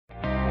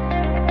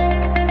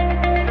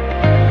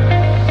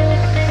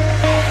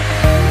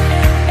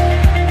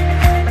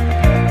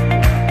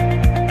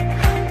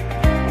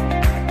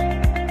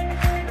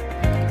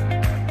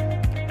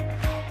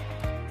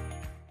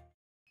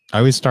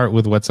always start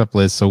with what's up,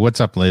 Liz. So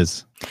what's up,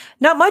 Liz?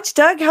 Not much,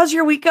 Doug. How's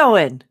your week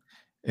going?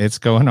 It's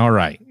going all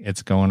right.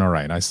 It's going all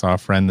right. I saw a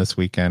friend this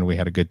weekend. We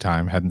had a good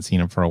time. Hadn't seen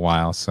him for a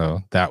while,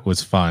 so that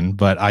was fun.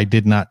 But I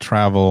did not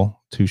travel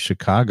to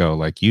Chicago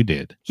like you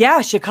did. Yeah,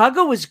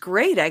 Chicago was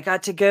great. I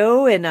got to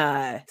go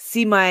and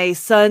see my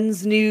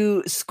son's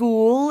new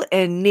school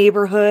and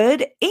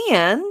neighborhood.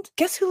 And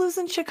guess who lives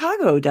in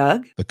Chicago,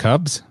 Doug? The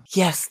Cubs?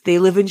 Yes, they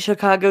live in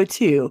Chicago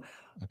too.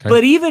 Okay.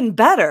 But even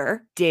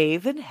better,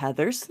 Dave and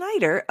Heather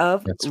Snyder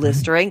of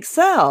List Rank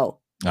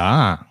Sell.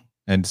 Ah,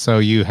 and so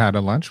you had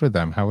a lunch with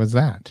them. How was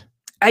that?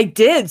 I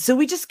did. So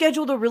we just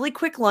scheduled a really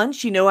quick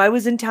lunch. You know, I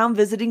was in town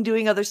visiting,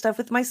 doing other stuff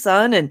with my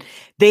son, and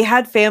they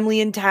had family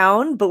in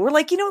town. But we're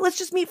like, you know, let's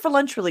just meet for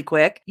lunch really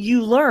quick.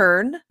 You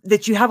learn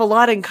that you have a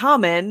lot in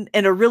common,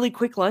 and a really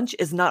quick lunch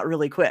is not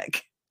really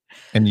quick.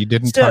 And you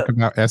didn't talk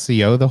about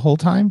SEO the whole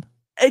time?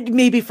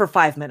 Maybe for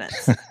 5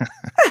 minutes.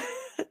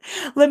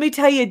 Let me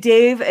tell you,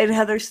 Dave and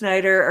Heather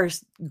Snyder are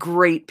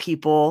great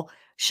people.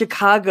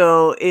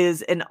 Chicago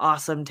is an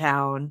awesome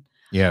town.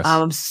 Yes.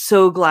 I'm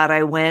so glad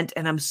I went,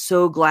 and I'm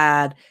so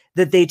glad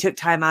that they took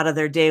time out of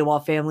their day while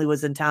family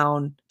was in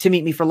town to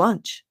meet me for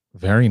lunch.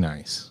 Very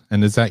nice.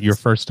 And is that your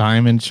first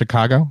time in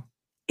Chicago?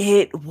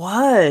 It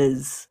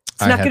was.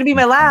 It's not going to be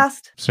my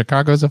last.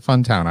 Chicago's a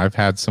fun town. I've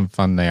had some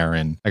fun there,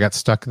 and I got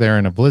stuck there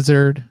in a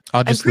blizzard.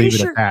 I'll just leave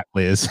it at that,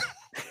 Liz.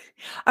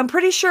 I'm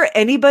pretty sure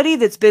anybody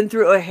that's been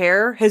through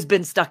O'Hare has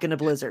been stuck in a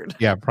blizzard.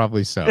 Yeah,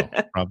 probably so.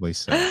 Probably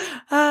so.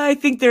 I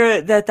think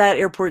that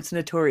airport's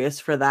notorious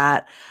for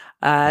that.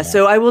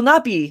 So I will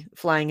not be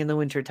flying in the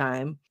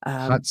wintertime.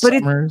 Hot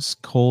summers,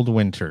 cold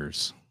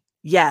winters.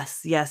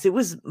 Yes. It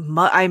was,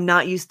 I'm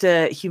not used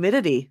to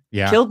humidity.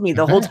 Yeah. Killed me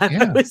the whole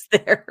time I was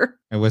there.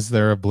 And was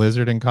there a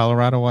blizzard in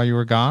Colorado while you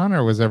were gone,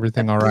 or was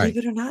everything all right?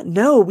 Believe it or not,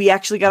 no. We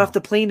actually got off the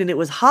plane and it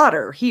was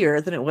hotter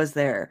here than it was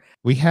there.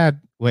 We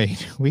had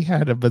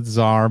a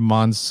bizarre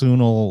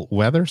monsoonal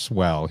weather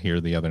swell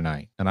here the other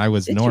night. And I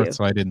was north,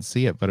 so I didn't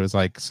see it, but it was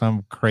like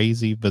some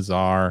crazy,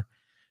 bizarre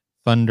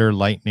thunder,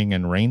 lightning,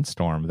 and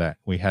rainstorm that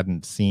we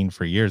hadn't seen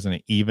for years, and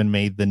it even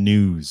made the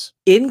news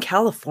in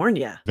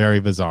California. Very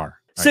bizarre.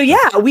 So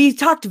yeah, we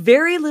talked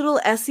very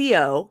little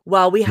SEO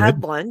while we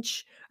had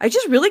lunch. I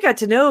just really got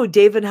to know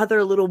Dave and Heather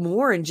a little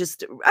more, and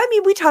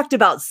we talked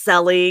about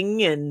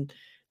selling and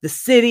the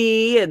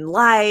city and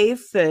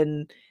life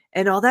and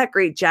all that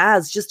great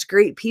jazz. Just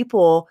great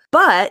people.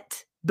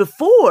 But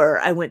before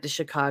I went to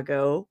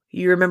Chicago,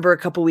 you remember a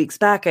couple weeks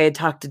back, I had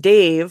talked to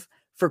Dave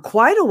for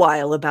quite a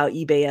while about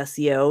eBay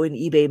SEO and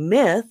eBay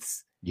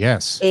myths.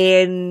 Yes.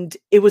 And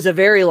it was a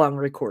very long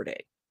recording.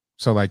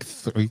 So like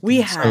so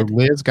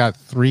Liz got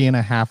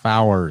 3.5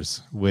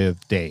 hours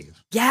with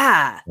Dave.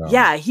 Yeah. So.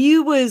 Yeah. He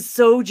was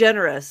so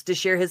generous to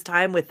share his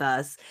time with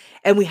us.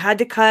 And we had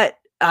to cut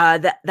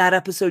that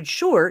episode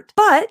short,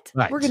 but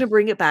we're going to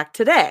bring it back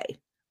today.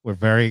 We're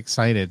very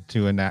excited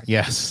to announce.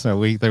 Yes.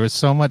 So there was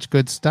so much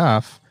good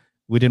stuff.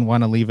 We didn't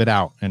want to leave it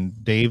out. And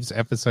Dave's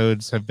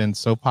episodes have been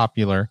so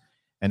popular,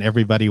 and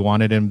everybody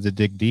wanted him to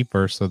dig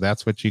deeper. So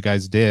that's what you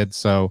guys did.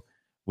 So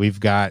we've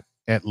got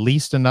at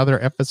least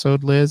another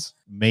episode, Liz,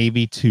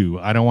 maybe 2.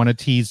 I don't want to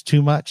tease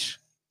too much.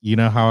 You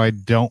know how I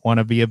don't want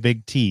to be a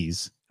big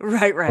tease.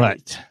 Right.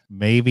 But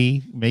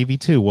maybe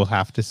 2. We'll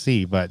have to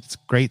see. But it's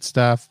great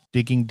stuff,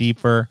 digging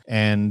deeper.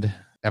 And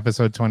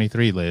episode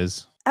 23,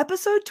 Liz.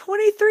 Episode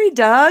 23,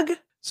 Doug.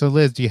 So,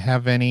 Liz, do you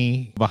have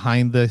any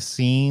behind the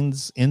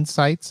scenes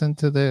insights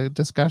into the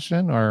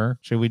discussion, or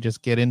should we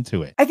just get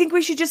into it? I think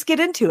we should just get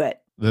into it.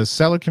 The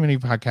Seller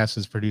Community Podcast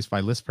is produced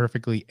by List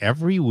Perfectly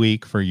every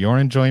week for your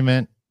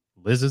enjoyment,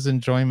 Liz's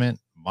enjoyment,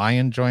 my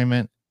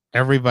enjoyment,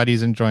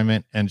 everybody's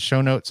enjoyment. And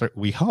show notes are,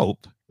 we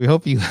hope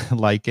you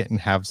like it and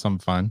have some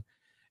fun.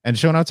 And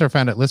show notes are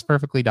found at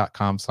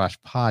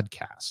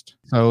listperfectly.com/podcast.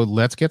 So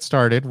let's get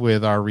started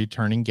with our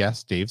returning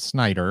guest, Dave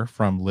Snyder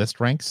from List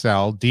Rank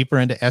Sell, deeper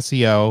into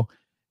SEO.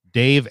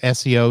 Dave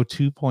SEO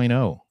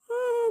 2.0.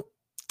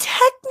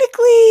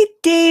 Technically,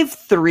 Dave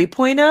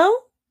 3.0.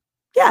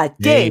 Yeah,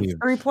 Dave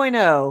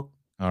 3.0.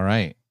 All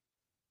right.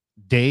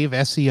 Dave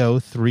SEO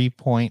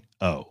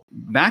 3.0.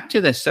 Back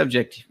to the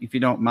subject, if you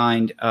don't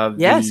mind.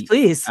 Yes,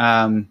 please.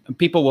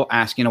 People will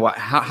ask,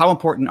 how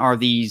important are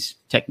these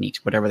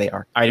techniques, whatever they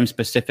are, item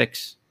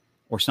specifics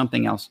or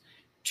something else,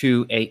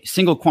 to a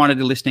single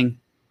quantity listing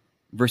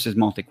versus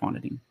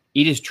multi-quantity?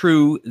 It is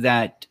true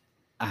that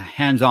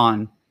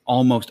hands-on,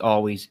 almost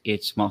always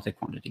it's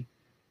multi-quantity,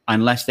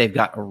 unless they've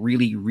got a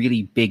really,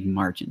 really big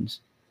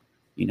margins.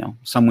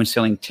 Someone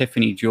selling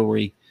Tiffany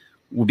jewelry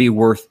will be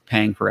worth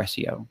paying for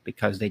SEO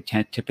because they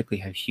typically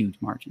have huge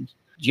margins.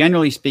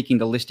 Generally speaking,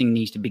 the listing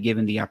needs to be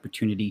given the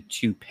opportunity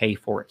to pay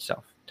for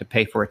itself, to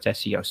pay for its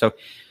SEO. So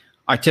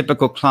our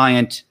typical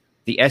client,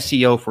 the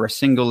SEO for a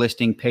single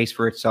listing pays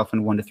for itself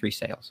in 1 to 3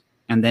 sales.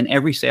 And then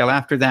every sale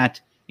after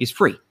that is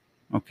free.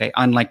 Okay.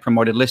 Unlike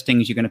promoted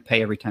listings, you're going to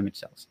pay every time it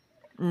sells.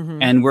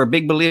 Mm-hmm. And we're a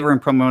big believer in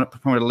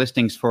promoted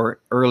listings for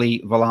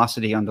early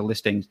velocity on the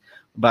listings,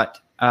 but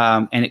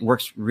and it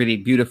works really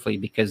beautifully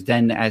because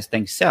then as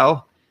things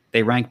sell,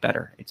 they rank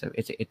better. It's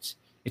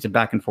a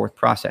back and forth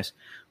process.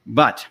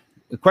 But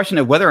the question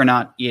of whether or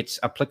not it's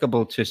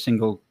applicable to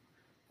single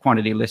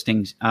quantity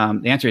listings,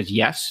 the answer is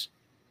yes,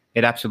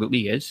 it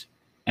absolutely is.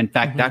 In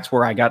fact, that's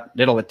where I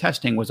did all the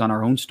testing, was on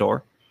our own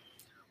store,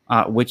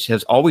 which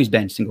has always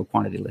been single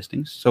quantity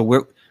listings.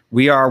 So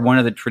we are one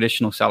of the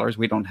traditional sellers.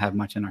 We don't have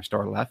much in our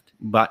store left,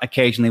 but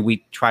occasionally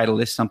we try to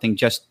list something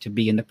just to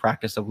be in the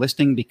practice of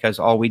listing, because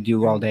all we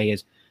do all day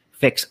is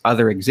fix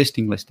other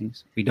existing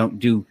listings. We don't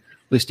do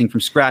listing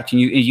from scratch,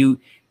 and you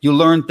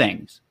learn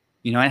things,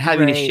 and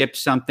having to ship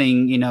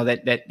something,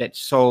 that's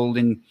sold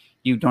and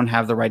you don't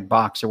have the right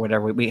box or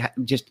whatever. We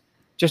just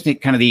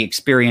kind of the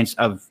experience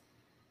of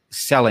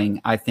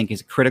selling, I think,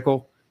 is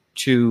critical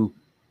to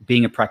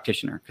being a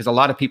practitioner, because a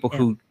lot of people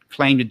who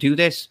claim to do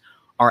this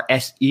are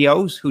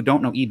SEOs who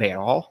don't know eBay at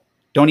all,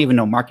 don't even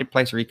know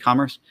marketplace or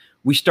e-commerce.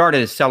 We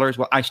started as sellers.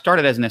 Well, I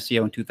started as an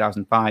SEO in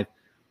 2005.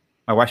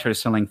 My wife started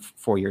selling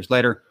 4 years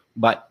later.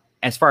 But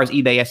as far as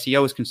eBay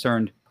SEO is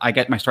concerned, I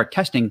got my start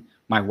testing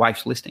my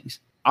wife's listings.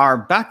 Our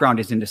background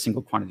is into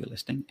single quantity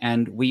listing,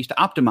 and we used to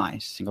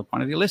optimize single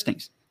quantity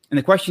listings. And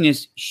the question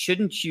is,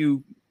 shouldn't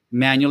you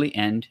manually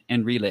end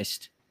and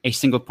relist a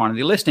single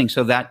quantity listing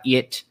so that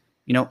it,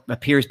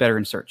 appears better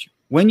in search?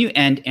 When you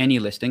end any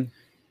listing,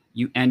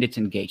 you end its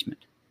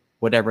engagement,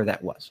 whatever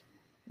that was.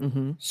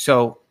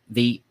 So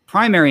the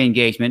primary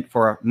engagement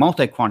for a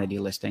multi-quantity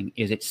listing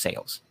is its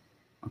sales.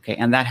 Okay.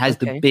 And that has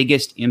the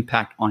biggest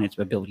impact on its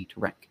ability to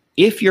rank.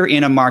 If you're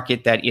in a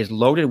market that is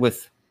loaded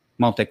with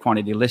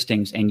multi-quantity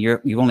listings and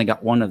you've only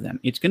got one of them,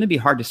 it's going to be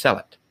hard to sell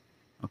it.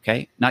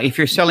 Okay. Now, if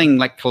you're selling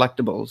like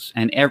collectibles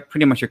and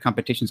pretty much your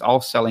competition's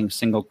all selling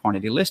single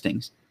quantity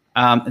listings,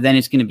 then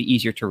it's going to be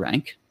easier to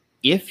rank.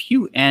 If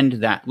you end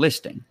that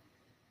listing,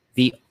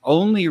 the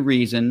only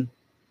reason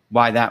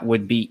why that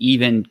would be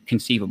even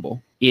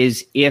conceivable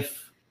is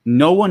if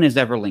no one has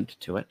ever linked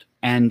to it,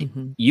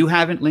 and you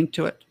haven't linked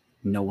to it,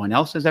 no one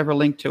else has ever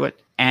linked to it,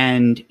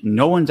 and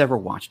no one's ever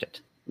watched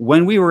it.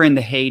 When we were in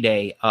the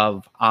heyday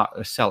of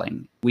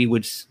selling, we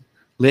would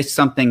list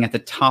something at the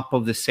top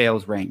of the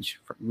sales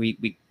range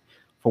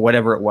for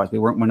whatever it was. We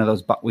weren't one of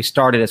those, but we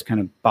started as kind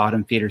of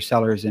bottom feeder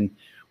sellers, and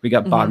we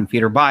got bottom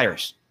feeder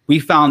buyers. We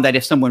found that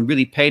if someone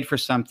really paid for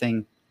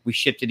something, we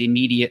shipped it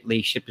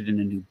immediately, shipped it in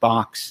a new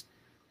box.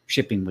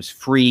 Shipping was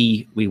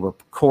free. We were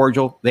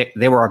cordial. They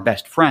were our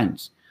best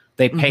friends.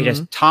 They paid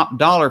us top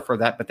dollar for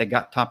that, but they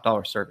got top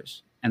dollar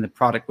service. And the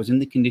product was in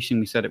the condition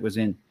we said it was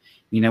in.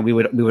 We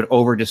would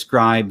over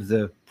describe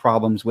the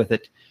problems with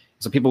it,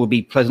 so people would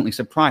be pleasantly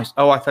surprised.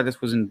 Oh, I thought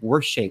this was in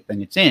worse shape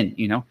than it's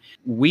in.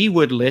 We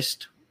would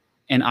list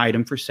an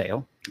item for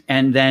sale,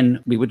 and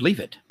then we would leave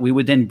it. We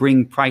would then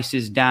bring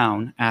prices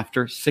down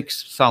after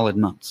 6 solid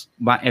months.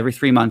 But every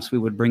 3 months, we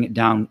would bring it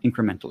down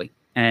incrementally,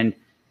 and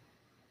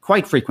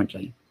quite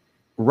frequently,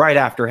 right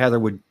after Heather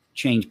would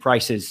change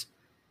prices,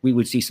 we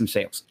would see some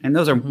sales, and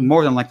those are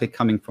more than likely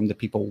coming from the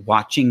people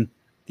watching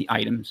the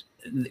items,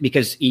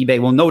 because eBay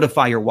will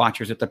notify your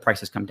watchers if the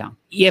prices come down.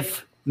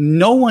 If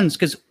no one's,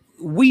 because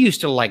we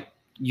used to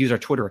use our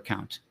Twitter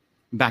account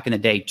back in the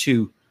day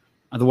to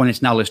the one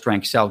that's now List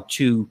Rank Sell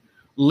to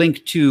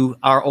link to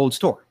our old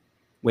store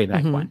way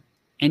back when.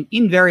 And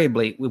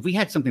invariably, if we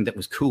had something that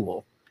was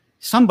cool,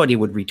 somebody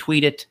would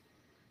retweet it.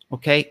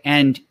 Okay.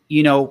 And,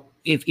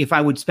 if I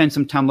would spend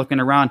some time looking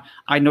around,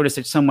 I'd notice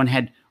that someone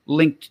had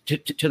linked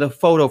to the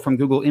photo from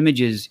Google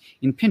Images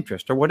in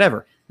Pinterest or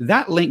whatever.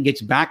 That link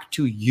gets back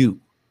to you.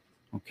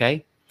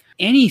 Okay.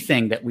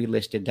 Anything that we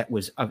listed that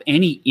was of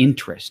any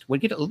interest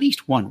would get at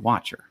least one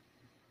watcher.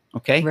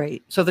 Okay.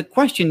 Right. So the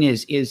question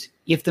is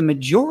if the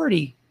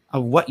majority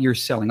of what you're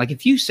selling, like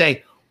if you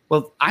say,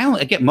 well,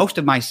 I get most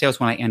of my sales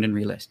when I end and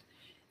relist.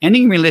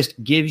 Ending and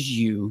relist gives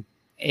you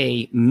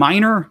a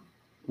minor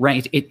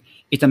rank.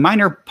 It's a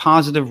minor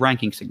positive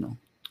ranking signal.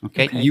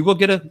 Okay. You will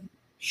get a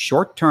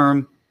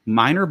short-term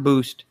minor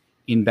boost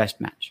in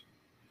best match.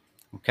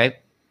 Okay.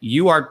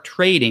 You are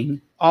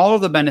trading all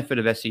of the benefit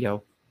of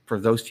SEO for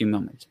those few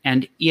moments.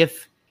 And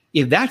if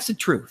that's the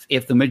truth,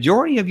 if the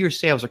majority of your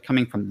sales are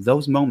coming from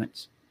those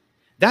moments,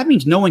 that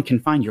means no one can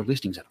find your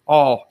listings at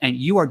all, and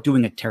you are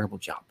doing a terrible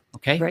job.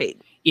 Okay.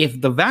 Right.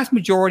 If the vast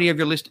majority of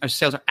your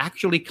sales are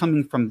actually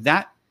coming from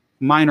that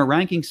minor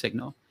ranking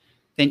signal,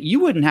 then you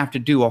wouldn't have to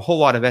do a whole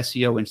lot of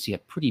SEO and see a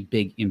pretty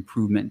big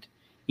improvement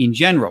in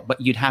general, but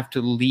you'd have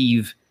to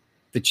leave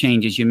the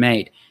changes you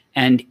made.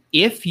 And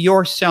if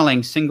you're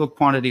selling single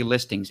quantity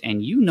listings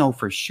and for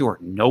for sure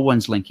no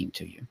one's linking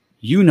to you,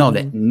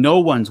 that no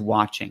one's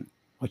watching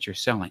what you're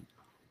selling,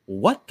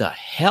 what the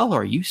hell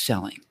are you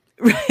selling?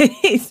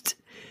 Right.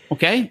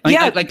 Okay.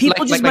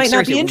 People just might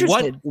not be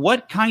interested.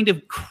 What kind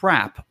of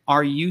crap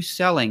are you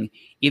selling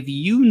if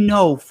you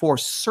know for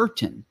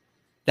certain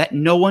that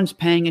no one's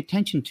paying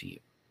attention to you?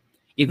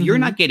 If you're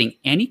not getting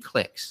any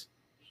clicks,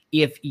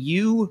 if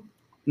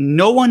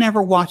no one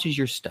ever watches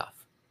your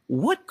stuff,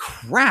 what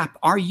crap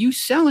are you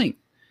selling?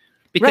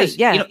 Because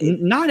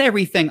not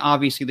everything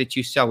obviously that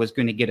you sell is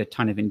going to get a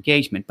ton of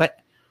engagement, but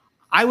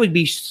I would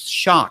be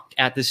shocked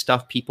at the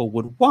stuff people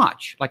would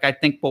watch. Like I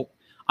think, well,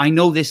 I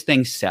know this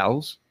thing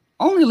sells.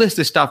 Only list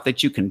the stuff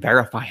that you can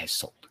verify has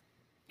sold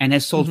and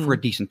has sold for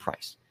a decent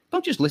price.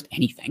 don't just list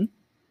anything.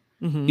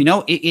 Mhm. You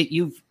know,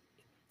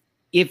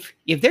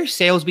 if there's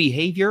sales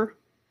behavior,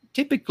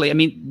 typically, I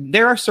mean,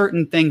 there are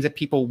certain things that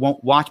people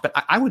won't watch, but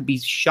I would be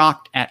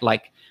shocked at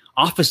like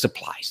office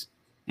supplies,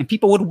 and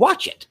people would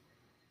watch it,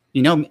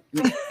 you know,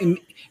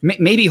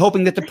 maybe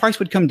hoping that the price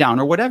would come down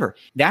or whatever.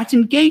 That's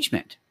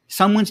engagement.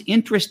 Someone's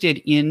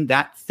interested in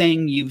that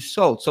thing you've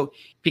sold. So,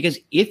 because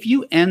if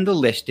you end the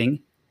listing,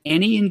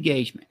 any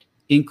engagement,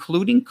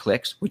 including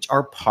clicks, which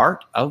are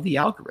part of the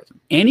algorithm,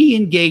 any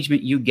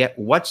engagement you get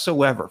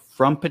whatsoever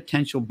from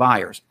potential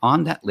buyers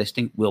on that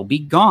listing will be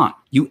gone.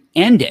 You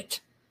end it.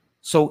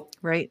 So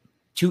Right.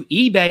 to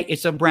eBay,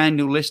 it's a brand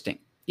new listing.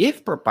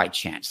 If by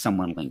chance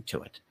someone linked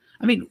to it.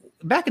 I mean,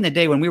 back in the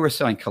day when we were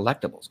selling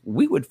collectibles,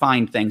 we would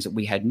find things that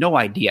we had no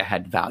idea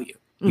had value.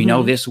 You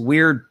know, this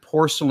weird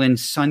porcelain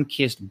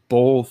sun-kissed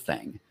bowl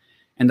thing.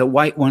 And the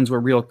white ones were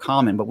real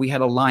common, but we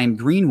had a lime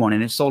green one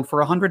and it sold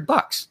for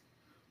 $100.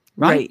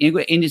 Right.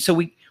 And so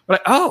we're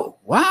like, oh,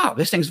 wow,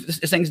 this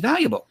thing's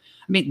valuable.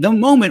 I mean, the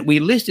moment we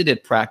listed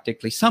it,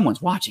 practically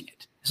someone's watching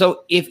it.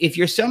 So if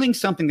you're selling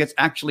something that's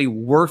actually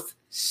worth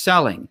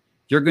selling,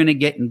 you're going to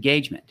get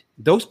engagement.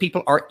 Those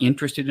people are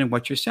interested in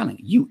what you're selling.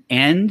 You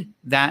end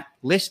that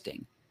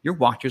listing, your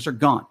watchers are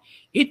gone.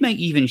 It may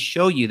even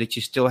show you that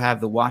you still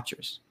have the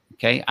watchers.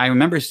 Okay. I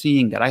remember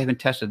seeing that. I haven't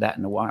tested that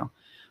in a while,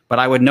 but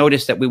I would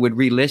notice that we would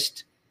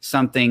relist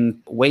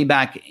something way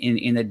back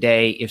in the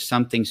day. If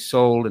something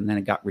sold and then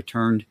it got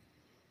returned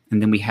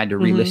and then we had to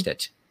relist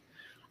it,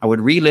 I would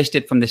relist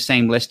it from the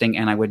same listing,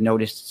 and I would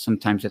notice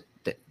sometimes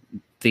that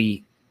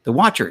the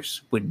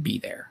watchers would be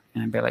there,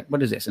 and I'd be like,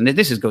 what is this? And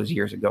this goes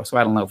years ago, so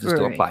I don't know if this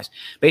still applies,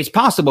 but it's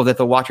possible that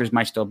the watchers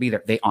might still be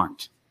there. They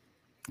aren't.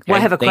 Okay? Well,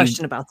 I have a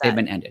question about that. They've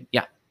been ended.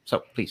 Yeah.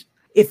 So please.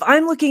 If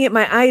I'm looking at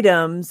my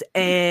items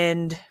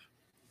and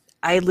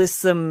I list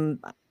some,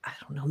 I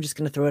don't know, I'm just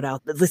going to throw it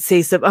out. Let's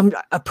say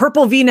a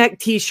purple V-neck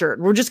t-shirt.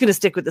 We're just going to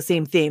stick with the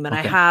same theme. And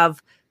I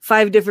have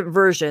 5 different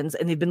versions,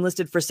 and they've been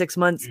listed for 6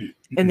 months,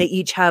 and they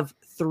each have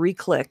 3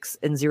 clicks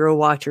and 0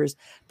 watchers.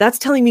 That's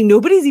telling me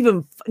nobody's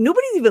even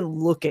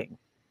looking.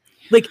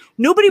 Like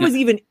nobody was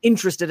even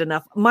interested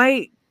enough.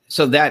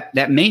 So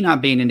that may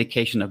not be an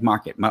indication of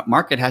market.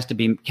 Market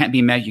can't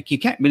be measured. You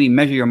can't really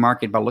measure your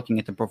market by looking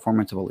at the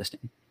performance of a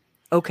listing.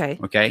 Okay.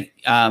 Okay.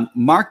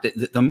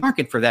 The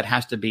market for that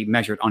has to be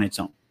measured on its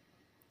own.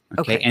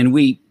 Okay. And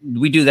we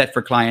do that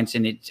for clients,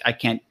 and I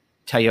can't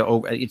tell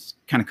you it's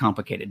kind of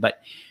complicated,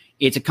 but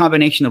it's a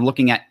combination of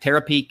looking at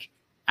Terapeak,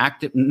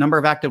 number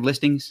of active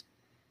listings.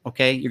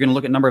 Okay. You're going to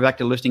look at number of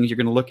active listings. You're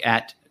going to look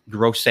at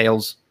gross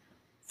sales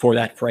for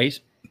that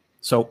phrase.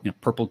 So,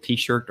 purple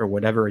t-shirt or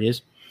whatever it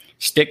is,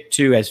 stick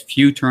to as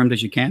few terms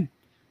as you can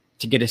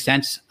to get a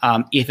sense.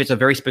 If it's a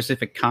very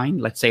specific kind,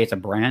 let's say it's a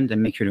brand,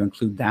 then make sure to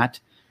include that,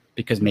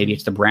 because maybe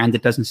it's the brand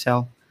that doesn't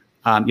sell.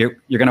 You're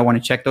going to want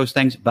to check those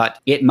things, but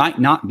it might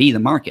not be the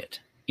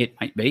market. It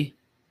might be.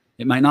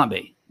 It might not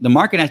be. The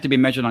market has to be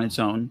measured on its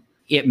own.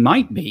 It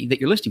might be that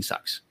your listing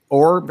sucks,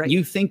 or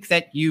you think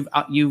that you've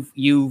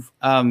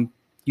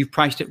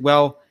priced it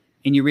well,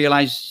 and you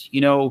realize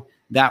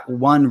that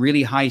one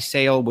really high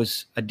sale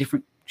was a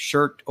different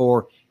shirt,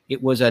 or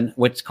it was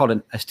what's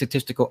called a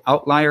statistical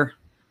outlier,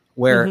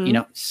 where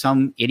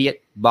some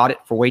idiot bought it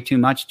for way too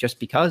much just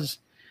because.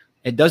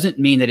 It doesn't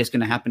mean that it's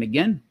going to happen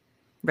again.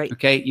 Right.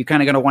 Okay. You're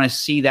kind of going to want to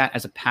see that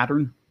as a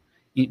pattern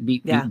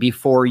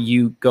before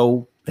you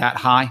go that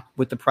high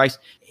with the price.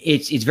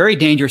 It's very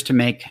dangerous to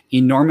make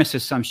enormous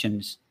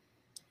assumptions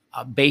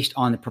based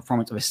on the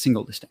performance of a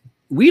single listing.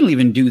 We'll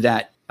even do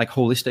that like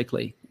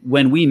holistically.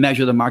 When we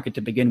measure the market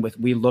to begin with,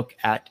 we look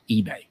at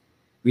eBay.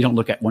 We don't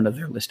look at one of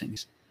their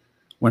listings,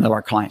 one of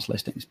our clients'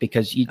 listings,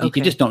 because you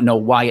just don't know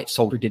why it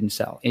sold or didn't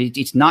sell.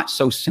 It's not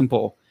so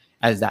simple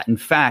as that. In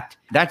fact,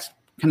 that's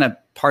kind of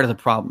part of the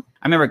problem.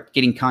 I remember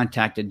getting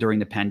contacted during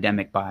the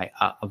pandemic by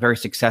a very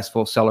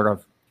successful seller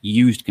of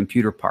used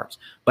computer parts,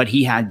 but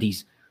he had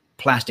these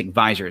plastic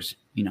visors,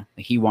 that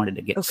he wanted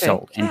to get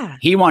sold. And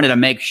he wanted to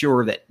make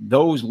sure that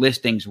those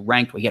listings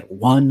ranked. He had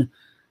one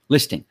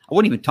listing. I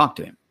wouldn't even talk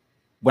to him.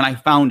 When I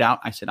found out,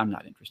 I said, I'm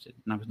not interested.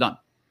 And I was done.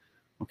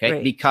 Okay.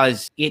 Right.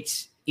 Because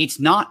it's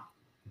not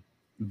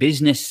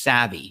business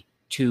savvy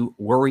to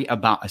worry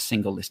about a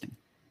single listing.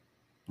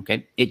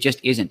 Okay. It just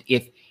isn't.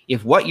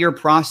 If what your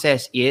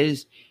process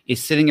is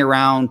sitting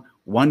around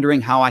wondering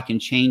how I can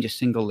change a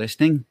single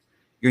listing,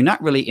 you're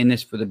not really in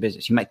this for the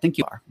business. You might think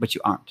you are, but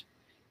you aren't.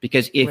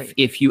 Because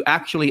if you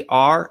actually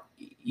are,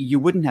 you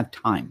wouldn't have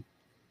time.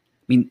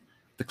 I mean,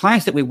 the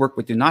clients that we work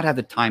with do not have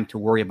the time to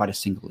worry about a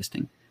single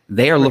listing.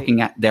 They are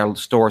looking at their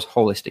stores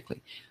holistically.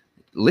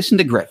 Listen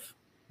to Griff.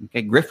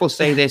 Okay, Griff will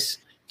say this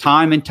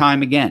time and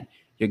time again.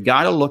 You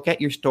got to look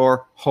at your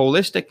store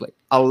holistically.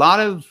 A lot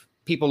of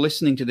people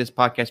listening to this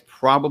podcast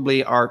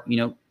probably are,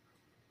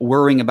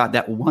 worrying about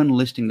that one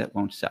listing that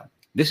won't sell.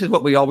 This is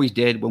what we always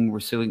did when we were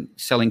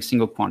selling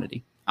single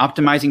quantity.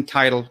 Optimizing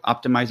title,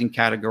 optimizing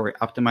category,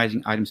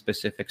 optimizing item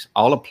specifics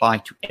all apply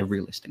to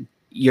every listing.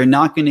 You're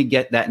not going to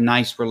get that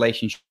nice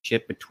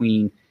relationship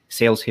between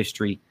sales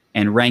history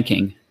and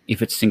ranking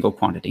if it's single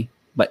quantity.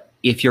 But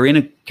if you're in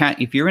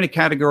a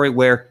category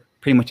where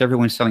Pretty much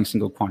everyone's selling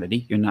single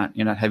quantity. You're not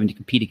having to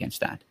compete against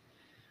that.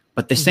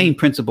 But the same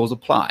principles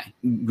apply.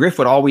 Griff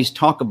would always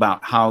talk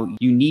about how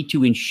you need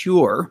to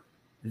ensure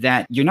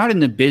that you're not in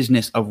the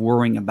business of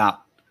worrying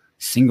about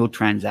single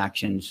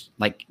transactions.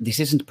 Like, this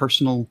isn't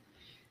personal.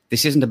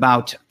 This isn't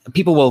about,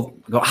 people will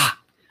go,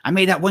 I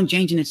made that one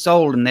change and it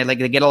sold. And they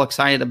get all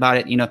excited about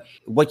it. You know,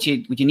 what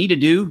you need to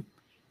do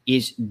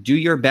is do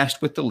your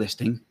best with the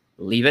listing,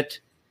 leave it.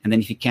 And then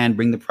if you can,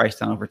 bring the price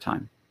down over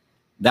time.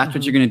 That's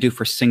what you're going to do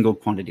for single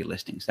quantity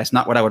listings. That's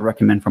not what I would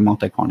recommend for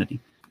multi-quantity.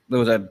 There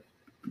was a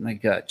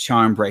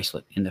charm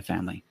bracelet in the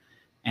family,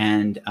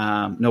 and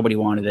nobody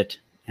wanted it.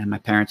 And my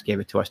parents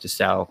gave it to us to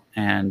sell.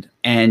 And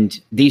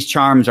these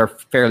charms are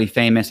fairly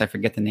famous. I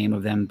forget the name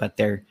of them, but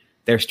they're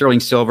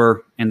sterling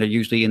silver, and they're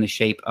usually in the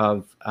shape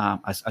of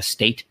a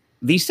state.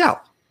 These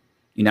sell,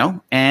 you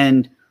know,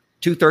 and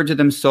 2/3 of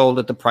them sold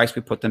at the price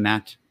we put them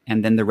at.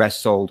 And then the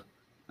rest sold,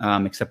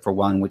 except for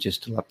one, which is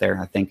still up there,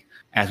 I think,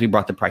 as we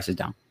brought the prices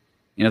down.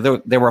 You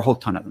know, there were a whole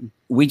ton of them.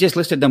 We just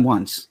listed them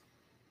once.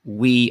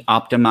 We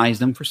optimized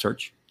them for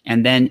search,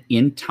 and then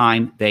in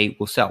time they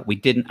will sell.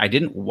 I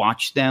didn't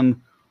watch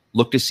them,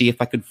 look to see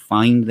if I could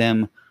find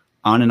them,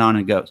 on and on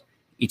it goes.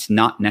 It's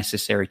not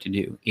necessary to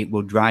do. It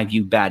will drive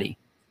you batty.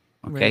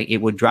 Okay. Right. It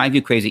will drive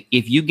you crazy.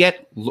 If you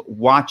get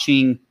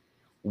watching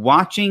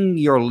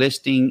your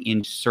listing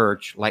in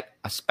search, like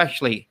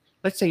especially,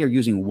 let's say you're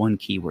using one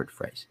keyword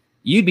phrase,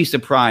 you'd be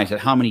surprised at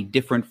how many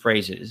different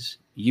phrases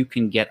you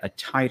can get a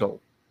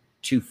title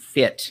to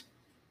fit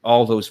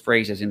all those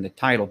phrases in the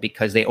title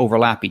because they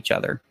overlap each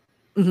other.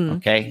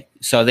 Okay.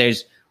 So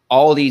there's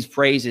all these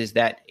phrases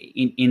that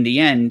in the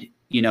end,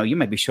 you know, you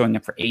might be showing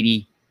up for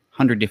 80,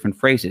 100 different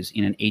phrases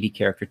in an 80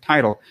 character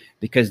title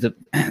because the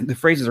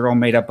phrases are all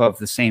made up of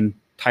the same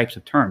types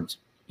of terms.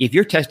 If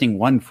you're testing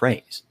one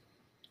phrase,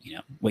 you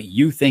know, what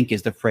you think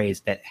is the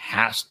phrase that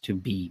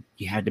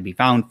you had to be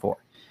found for,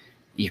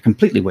 you're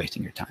completely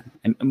wasting your time.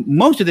 And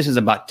most of this is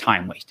about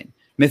time wasting.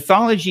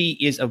 Mythology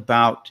is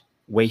about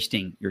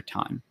wasting your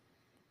time.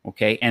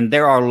 Okay. And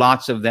there are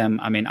lots of them.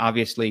 I mean,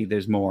 obviously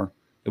there's more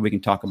that we can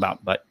talk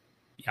about, but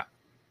yeah,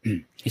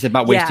 it's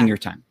about wasting your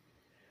time.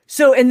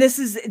 So, and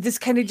this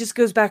kind of just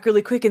goes back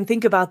really quick, and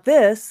think about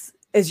this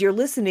as you're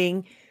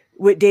listening,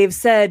 what Dave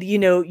said, you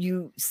know,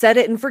 you set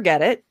it and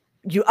forget it,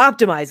 you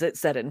optimize it,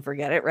 set it and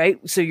forget it. Right.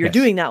 So you're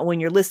doing that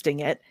when you're listing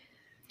it,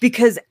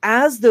 because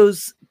as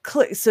those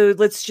so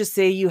let's just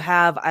say you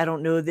have, I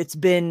don't know, that's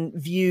been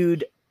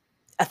viewed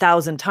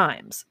 1,000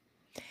 times.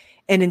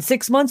 And in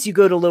 6 months, you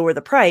go to lower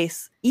the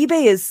price.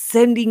 eBay is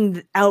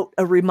sending out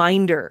a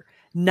reminder,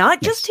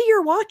 not just to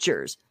your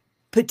watchers,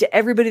 but to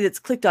everybody that's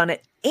clicked on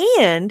it.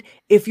 And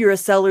if you're a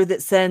seller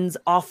that sends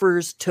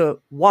offers to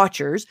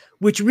watchers,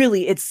 which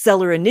really it's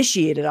seller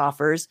initiated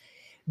offers,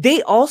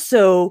 they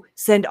also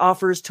send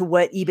offers to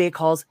what eBay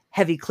calls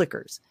heavy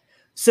clickers.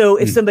 So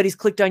if somebody's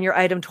clicked on your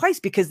item twice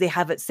because they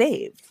have it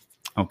saved,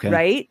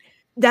 right?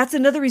 That's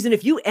another reason.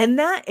 If you end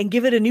that and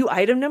give it a new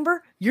item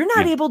number, you're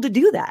not able to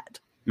do that.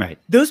 Right.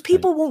 Those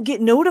people won't get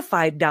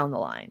notified down the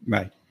line.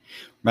 Right.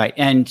 Right.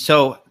 And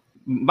so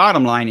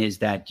bottom line is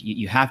that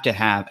you have to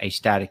have a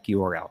static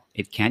URL.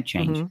 It can't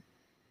change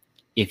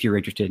if you're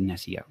interested in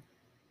SEO.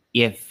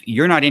 If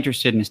you're not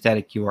interested in a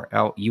static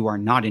URL, you are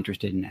not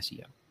interested in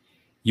SEO.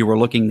 You are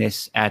looking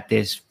at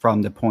this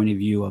from the point of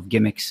view of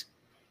gimmicks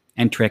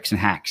and tricks and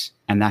hacks.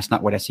 And that's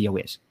not what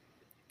SEO is.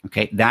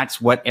 Okay. That's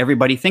what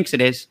everybody thinks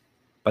it is,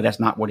 but that's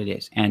not what it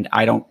is. And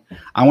I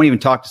won't even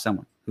talk to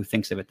someone who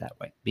thinks of it that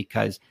way,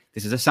 because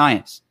this is a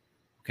science.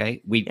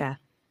 Okay. We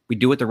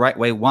do it the right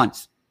way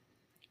once.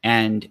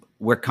 And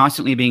we're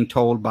constantly being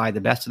told by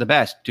the best of the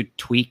best to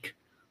tweak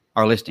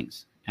our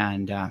listings.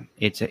 And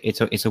it's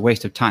a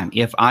waste of time.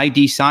 If I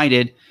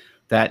decided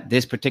that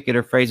this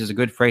particular phrase is a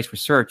good phrase for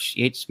search,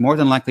 it's more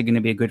than likely going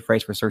to be a good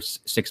phrase for search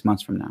 6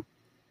 months from now.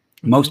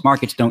 Most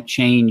markets don't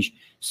change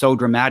so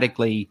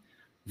dramatically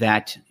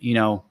that, you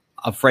know,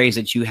 a phrase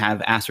that you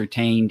have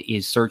ascertained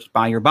is searched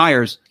by your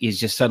buyers is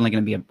just suddenly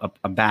going to be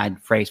a bad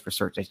phrase for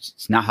search.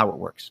 It's not how it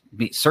works.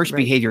 Search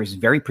behavior is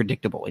very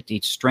predictable.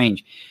 It's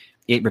strange.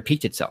 It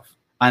repeats itself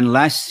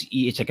unless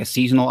it's like a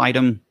seasonal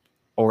item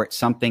or it's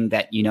something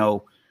that, you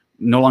know,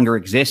 no longer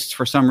exists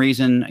for some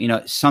reason. You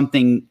know,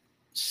 something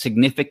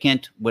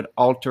significant would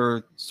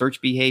alter search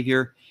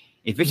behavior.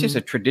 If it's just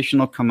a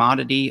traditional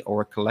commodity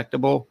or a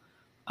collectible,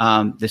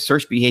 the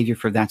search behavior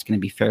for that's going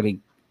to be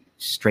fairly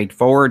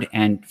straightforward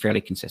and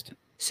fairly consistent.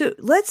 So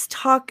let's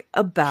talk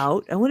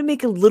about, I want to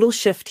make a little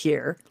shift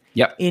here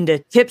into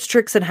tips,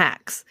 tricks, and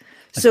hacks.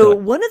 So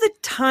one of the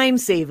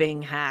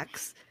time-saving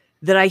hacks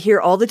that I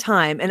hear all the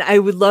time, and I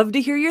would love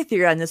to hear your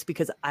theory on this,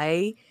 because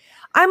I'm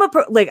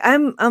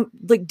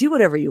like, do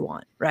whatever you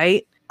want,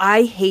 right?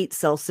 I hate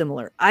sell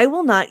similar. I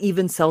will not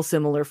even sell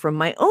similar from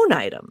my own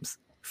items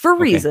for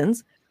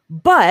reasons,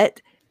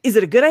 but is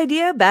it a good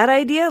idea? Bad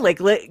idea? Like,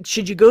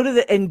 should you go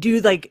to and do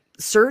like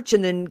search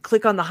and then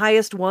click on the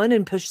highest one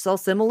and push sell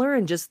similar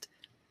and just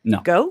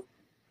go?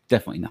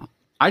 Definitely not.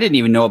 I didn't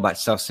even know about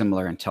sell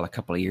similar until a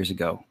couple of years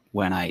ago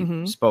when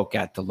I spoke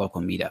at the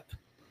local meetup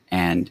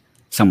and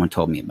someone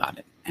told me about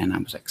it. And I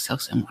was like, sell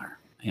similar.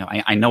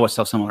 I know what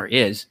sell similar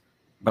is,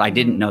 but I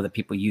didn't know that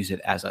people use it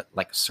as a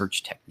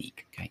search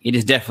technique. Okay. It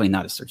is definitely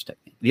not a search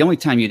technique. The only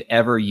time you'd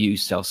ever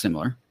use sell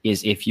similar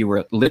is if you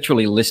were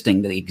literally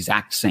listing the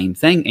exact same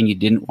thing and you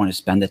didn't want to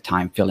spend the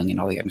time filling in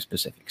all the item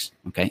specifics.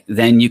 Okay.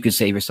 Then you could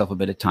save yourself a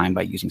bit of time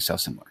by using sell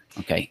similar.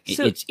 Okay.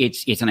 So,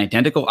 it's an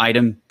identical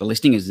item. The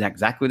listing is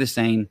exactly the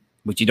same.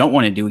 What you don't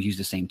want to do is use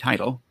the same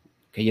title.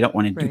 Okay. You don't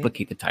want to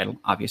duplicate the title,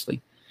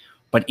 obviously,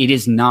 but it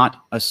is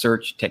not a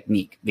search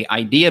technique. The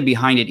idea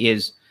behind it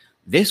is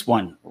this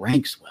one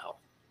ranks well.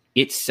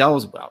 It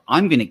sells well.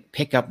 I'm going to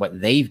pick up what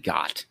they've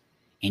got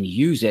and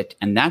use it.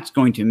 And that's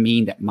going to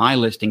mean that my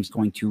listing's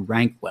going to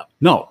rank well.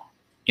 No,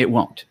 it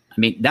won't. I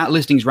mean, that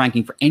listing's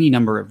ranking for any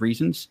number of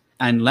reasons,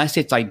 unless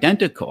it's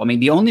identical. I mean,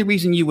 the only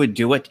reason you would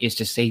do it is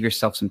to save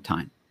yourself some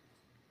time.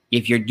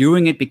 If you're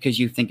doing it because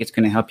you think it's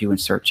going to help you in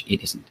search,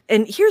 it isn't.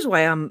 And here's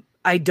why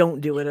I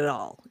don't do it at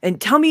all.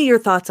 And tell me your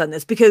thoughts on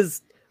this,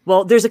 because,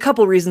 well, there's a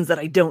couple reasons that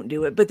I don't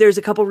do it, but there's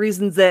a couple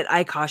reasons that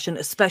I caution,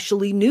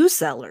 especially new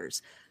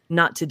sellers,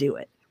 not to do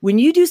it. When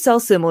you do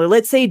sell similar,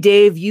 let's say,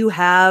 Dave, you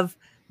have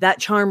that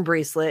charm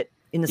bracelet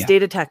in the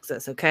state of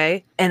Texas,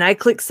 okay? And I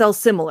click sell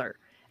similar,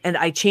 and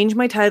I change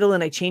my title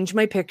and I change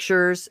my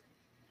pictures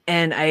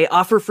and I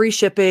offer free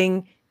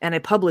shipping and I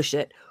publish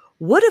it.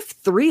 What if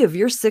 3 of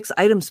your 6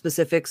 item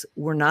specifics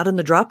were not in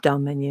the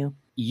drop-down menu?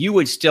 You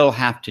would still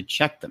have to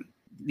check them.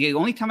 The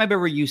only time I've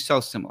ever used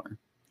sell similar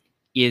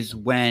is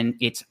when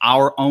it's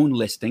our own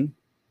listing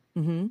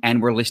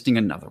and we're listing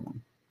another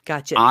one.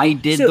 Gotcha. I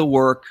did the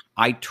work.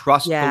 I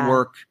trust the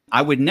work.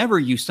 I would never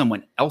use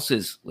someone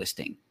else's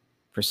listing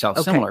for sell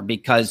similar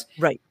because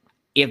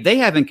if they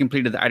haven't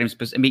completed the item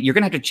specific, I mean, you're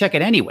going to have to check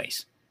it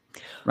anyways.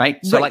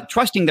 Right. So like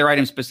trusting their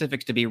item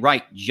specifics to be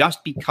right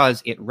just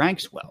because it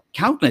ranks well.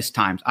 Countless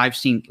times I've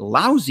seen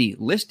lousy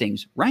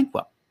listings rank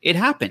well. It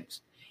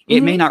happens.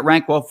 It may not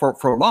rank well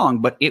for long,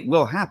 but it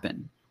will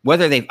happen.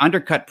 Whether they've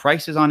undercut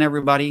prices on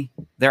everybody,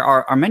 there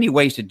are many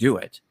ways to do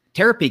it.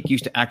 Terapeak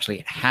used to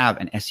actually have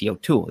an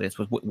SEO tool. This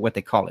was what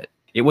they call it.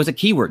 It was a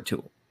keyword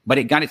tool, but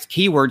it got its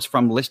keywords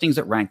from listings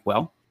that rank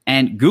well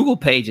and Google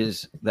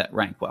pages that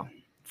rank well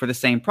for the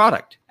same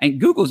product. And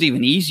Google's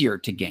even easier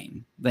to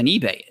game than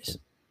eBay is.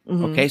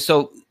 Okay,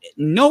 so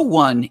no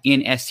one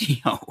in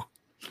SEO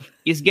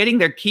is getting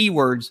their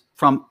keywords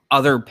from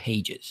other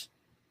pages.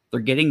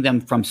 They're getting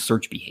them from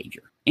search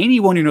behavior.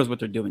 Anyone who knows what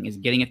they're doing is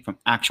getting it from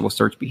actual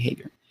search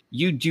behavior.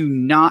 You do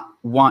not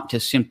want to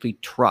simply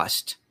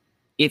trust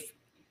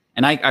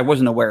and I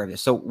wasn't aware of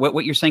this. So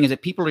what you're saying is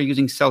that people are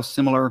using sell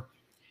similar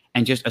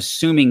and just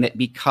assuming that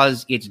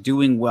because it's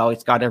doing well,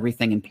 it's got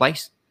everything in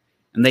place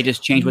and they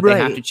just change what they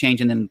have to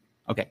change and then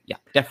okay, yeah,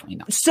 definitely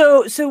not.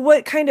 So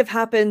what kind of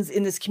happens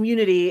in this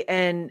community,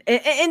 and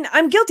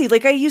I'm guilty,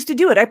 like I used to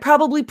do it. I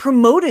probably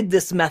promoted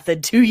this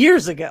method 2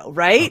 years ago,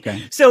 right?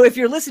 Okay. So if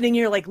you're listening,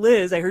 you're like,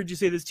 Liz, I heard you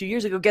say this 2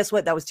 years ago. Guess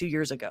what? That was 2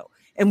 years ago.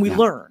 And we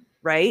learn,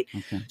 right?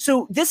 Okay.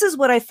 So this is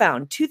what I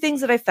found. 2 things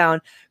that I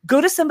found.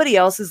 Go to somebody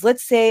else's.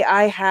 Let's say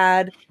I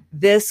had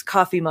this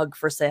coffee mug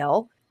for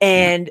sale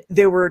and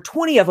there were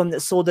 20 of them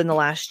that sold in the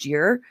last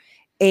year.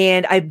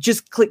 And I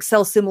just click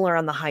sell similar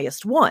on the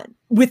highest one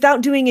without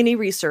doing any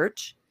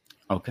research.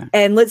 Okay.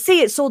 And let's say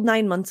it sold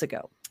 9 months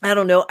ago. I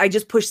don't know. I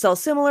just push sell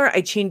similar.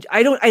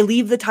 I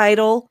leave the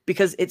title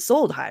because it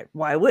sold high.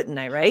 Why wouldn't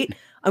I, right?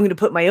 I'm going to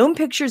put my own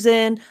pictures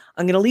in.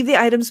 I'm going to leave the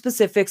item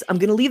specifics. I'm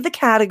going to leave the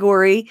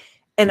category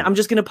and I'm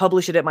just going to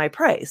publish it at my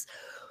price.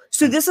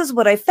 So this is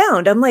what I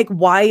found. I'm like,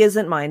 why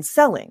isn't mine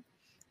selling?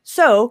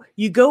 So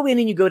you go in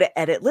and you go to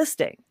edit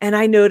listing. And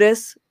I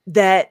notice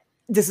that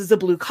this is a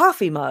blue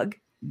coffee mug.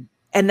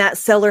 And that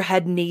seller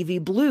had navy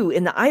blue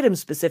in the item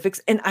specifics,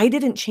 and I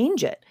didn't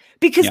change it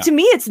because to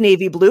me, it's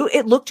navy blue.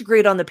 It looked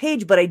great on the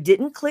page, but I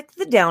didn't click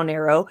the down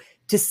arrow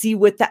to see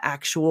what the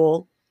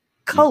actual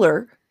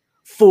color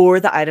for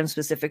the item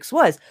specifics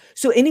was.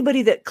 So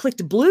anybody that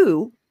clicked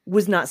blue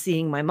was not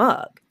seeing my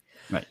mug.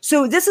 Right.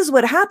 So this is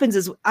what happens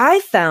is I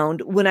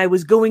found when I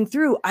was going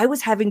through, I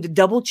was having to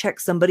double check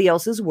somebody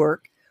else's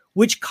work,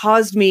 which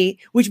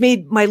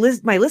made my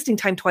listing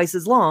time twice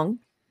as long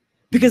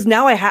because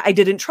now I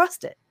didn't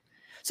trust it.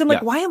 So I'm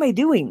like, why am I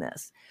doing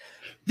this?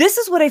 This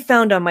is what I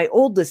found on my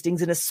old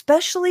listings, and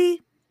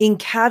especially in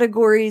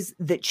categories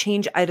that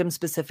change item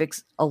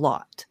specifics a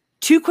lot.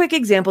 2 quick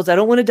examples. I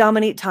don't want to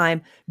dominate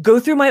time. Go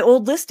through my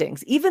old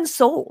listings, even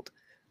sold,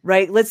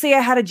 right? Let's say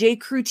I had a J.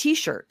 Crew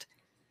t-shirt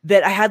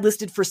that I had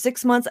listed for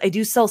 6 months. I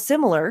do sell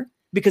similar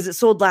because it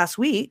sold last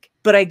week,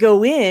 but I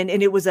go in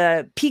and it was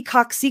a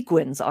peacock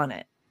sequins on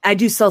it. I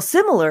do sell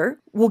similar.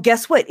 Well,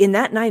 guess what? In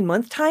that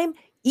 9-month time,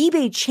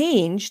 eBay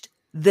changed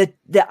the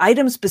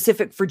item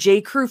specific for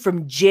J. Crew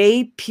from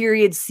J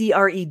period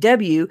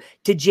CREW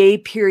to J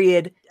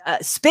period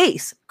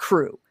space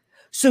crew.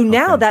 So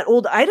now that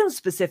old item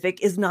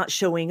specific is not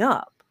showing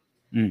up.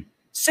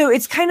 So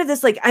it's kind of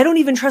this, like, I don't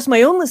even trust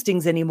my own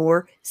listings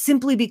anymore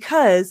simply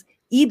because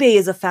eBay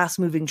is a fast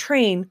moving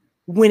train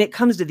when it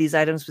comes to these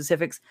item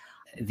specifics.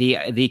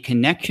 The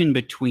connection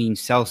between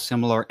sell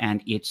similar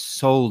and it's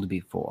sold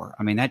before.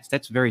 I mean,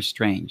 that's very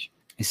strange.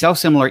 Sell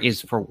similar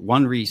is for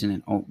one reason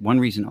and one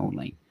reason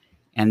only,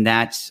 and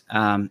that's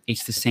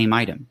it's the same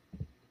item.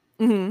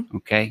 Mm-hmm.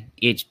 Okay,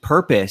 its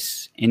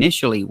purpose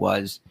initially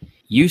was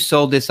you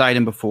sold this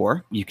item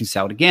before, you can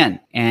sell it again,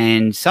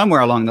 and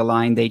somewhere along the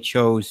line they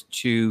chose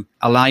to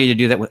allow you to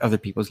do that with other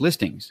people's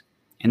listings,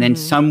 and then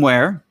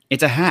somewhere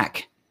it's a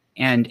hack,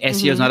 and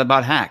SEO is not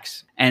about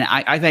hacks. And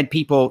I've had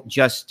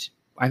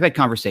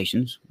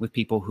conversations with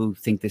people who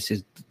think this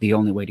is the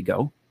only way to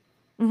go.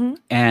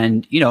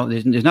 And,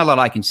 there's not a lot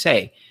I can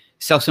say.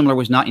 Sell similar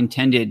was not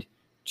intended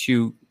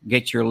to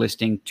get your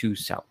listing to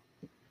sell.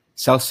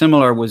 Sell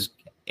similar was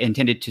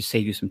intended to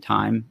save you some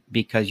time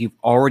because you've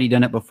already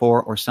done it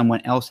before or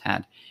someone else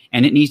had.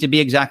 And it needs to be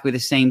exactly the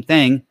same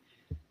thing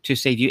to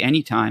save you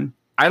any time.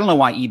 I don't know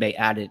why eBay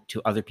added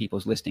to other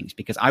people's listings,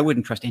 because I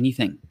wouldn't trust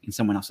anything in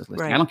someone else's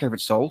listing. Right. I don't care if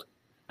it's sold.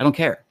 I don't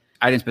care.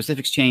 Item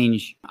specifics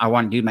change. I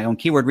want to do my own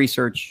keyword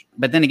research.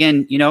 But then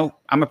again,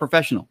 I'm a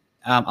professional.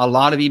 A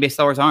lot of eBay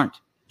sellers aren't.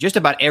 Just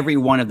about every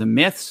one of the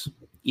myths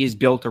is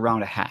built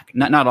around a hack.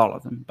 Not all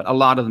of them, but a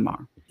lot of them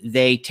are.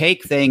 They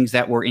take things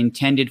that were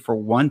intended for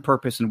one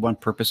purpose and one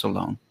purpose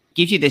alone.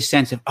 Gives you this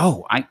sense of,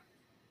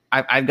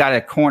 I've got a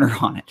corner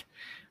on it.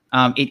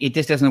 It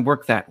just doesn't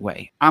work that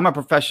way. I'm a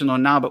professional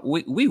now, but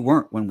we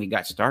weren't when we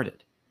got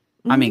started.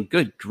 I mean,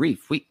 good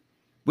grief. We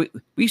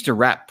used to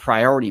wrap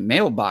priority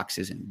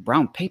mailboxes in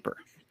brown paper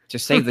to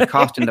save the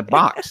cost in the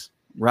box,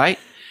 right?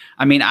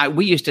 I mean,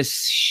 we used to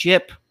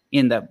ship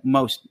in the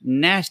most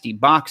nasty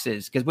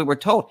boxes because we were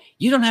told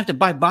you don't have to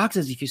buy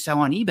boxes if you sell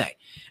on eBay.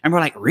 And we're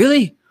like,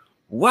 really?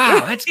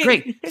 Wow, that's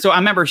great. So I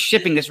remember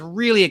shipping this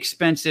really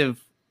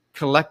expensive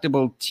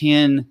collectible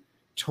tin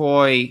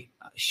toy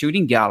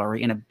shooting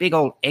gallery in a big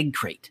old egg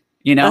crate,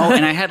 and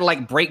I had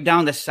to break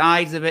down the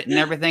sides of it and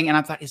everything. And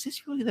I thought, is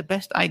this really the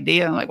best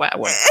idea? I'm like, wow,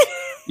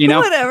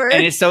 whatever.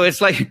 And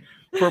it's like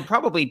for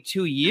probably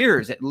 2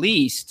 years at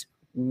least,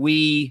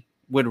 we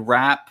would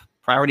wrap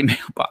priority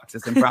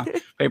mailboxes in brown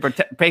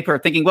paper,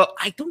 thinking, well,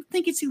 I don't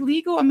think it's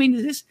illegal. I mean,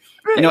 is this,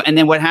 right. And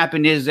then what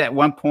happened is at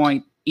one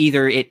point,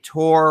 either it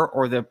tore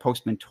or the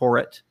postman tore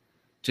it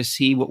to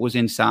see what was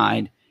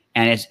inside.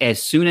 And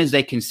as soon as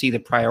they can see the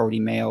priority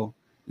mail,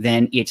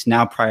 then it's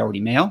now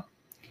priority mail.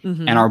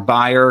 And our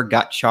buyer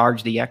got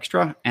charged the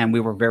extra. And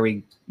we were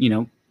very, they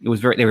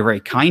were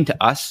very kind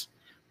to us,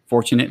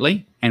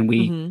 fortunately. And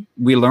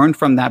we learned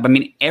from that. But I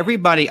mean,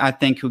 everybody, I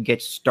think, who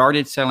gets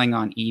started selling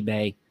on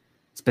eBay,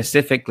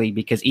 specifically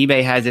because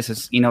eBay has this,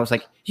 it's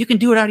like, you can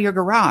do it out of your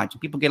garage.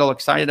 People get all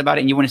excited about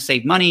it and you want to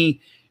save money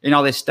and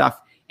all this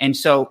stuff. And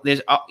so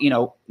there's,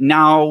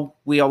 now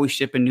we always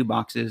ship in new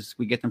boxes.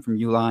 We get them from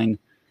Uline.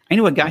 I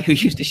knew a guy who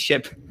used to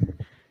ship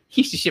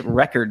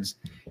records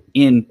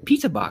in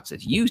pizza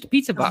boxes, used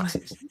pizza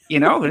boxes,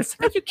 It's,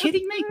 are you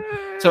kidding me?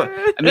 So,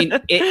 I mean,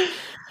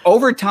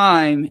 over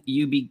time,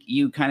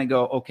 you kind of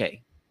go,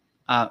 okay,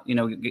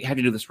 you have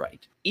to do this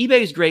right.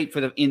 eBay is great for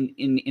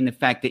in the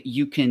fact that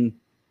you can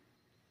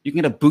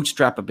get a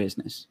bootstrap a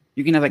business.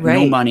 You can have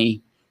no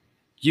money.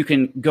 You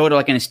can go to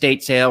an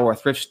estate sale or a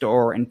thrift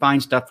store and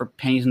find stuff for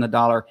pennies on the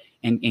dollar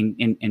and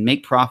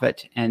make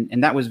profit.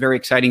 And that was very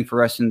exciting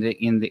for us in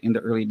the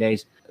early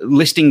days.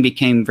 Listing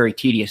became very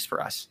tedious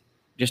for us.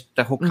 Just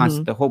the whole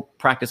concept, the whole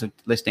practice of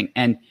listing.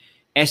 And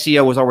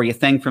SEO was already a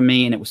thing for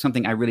me, and it was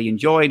something I really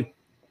enjoyed,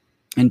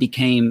 and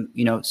became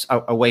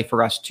a way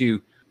for us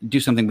to do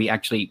something we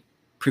actually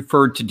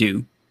preferred to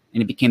do.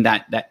 And it became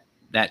that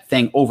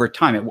thing over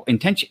time.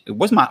 It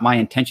was not my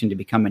intention to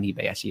become an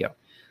eBay SEO,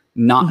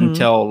 not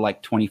until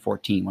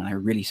 2014 when I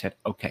really said,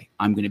 okay,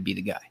 I'm going to be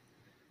the guy.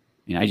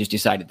 I just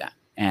decided that,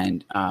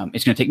 and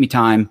it's going to take me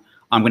time.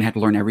 I'm going to have to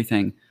learn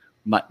everything,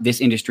 but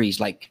this industry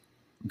is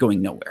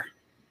going nowhere,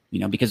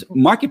 because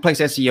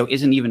marketplace SEO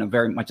isn't even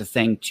very much a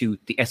thing to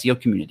the SEO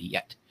community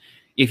yet.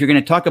 If you're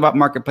going to talk about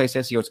marketplace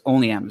SEO, it's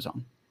only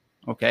Amazon.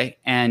 Okay.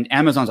 And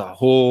Amazon's a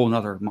whole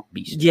nother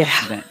beast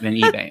than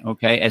eBay.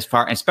 Okay.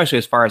 Especially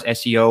as far as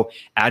SEO,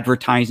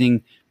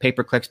 advertising,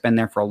 pay-per-click's been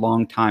there for a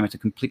long time. It's a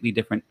completely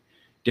different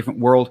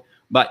world.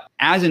 But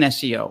as an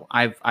SEO,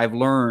 I've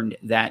learned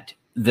that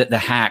the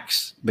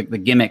hacks, the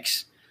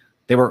gimmicks,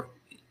 they were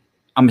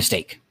a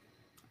mistake,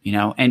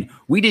 and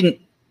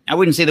I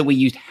wouldn't say that we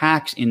used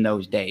hacks in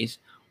those days,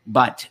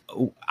 but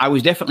I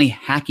was definitely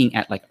hacking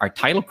at our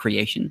title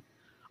creation.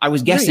 I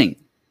was guessing,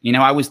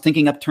 I was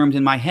thinking up terms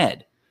in my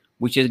head,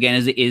 which is, again,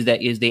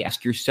 is the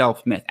ask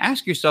yourself myth.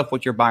 Ask yourself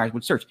what your buyers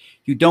would search.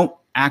 You don't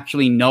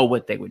actually know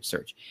what they would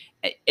search.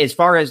 As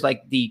far as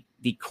the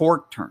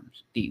core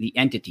terms, the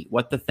entity,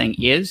 what the thing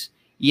is,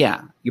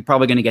 yeah, you're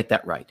probably going to get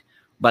that right.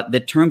 But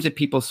the terms that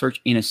people search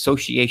in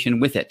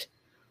association with it,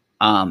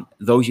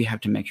 those you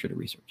have to make sure to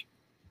research.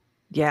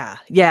 Yeah.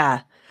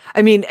 Yeah.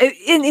 I mean,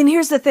 and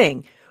here's the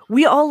thing.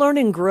 We all learn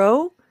and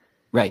grow.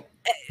 Right.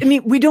 I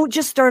mean, we don't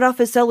just start off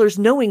as sellers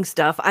knowing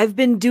stuff. I've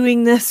been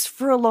doing this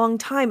for a long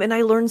time, and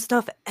I learn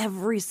stuff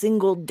every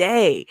single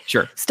day.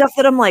 Sure. Stuff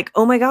that I'm like,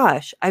 oh my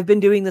gosh, I've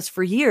been doing this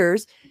for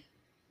years,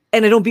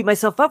 and I don't beat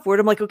myself up for it.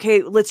 I'm like,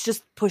 okay, let's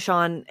just push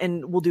on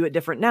and we'll do it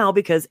different now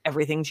because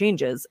everything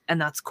changes, and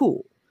that's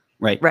cool.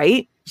 Right.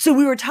 Right. So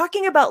we were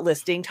talking about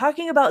listing,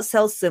 talking about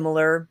sell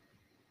similar,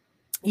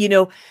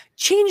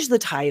 change the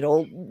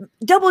title,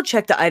 double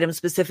check the item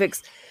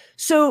specifics.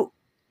 So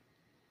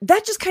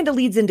that just kind of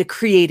leads into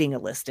creating a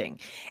listing.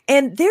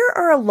 And there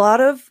are a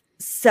lot of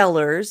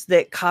sellers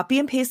that copy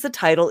and paste the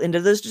title into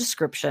the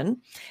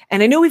description.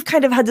 And I know we've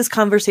kind of had this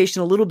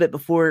conversation a little bit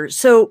before.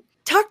 So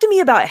talk to me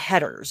about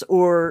headers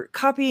or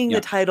copying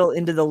the title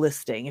into the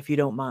listing, if you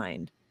don't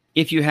mind.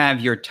 If you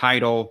have your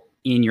title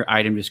in your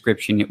item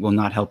description, it will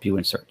not help you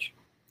in search.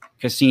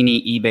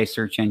 Cassini eBay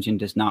search engine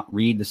does not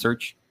read the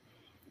search,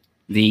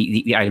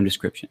 the item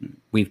description.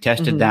 We've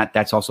tested that.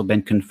 That's also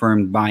been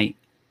confirmed by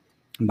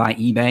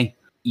eBay.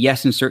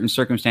 Yes, in certain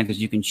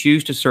circumstances, you can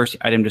choose to search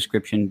the item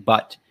description,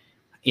 but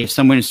if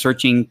someone is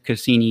searching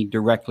Cassini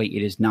directly,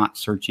 it is not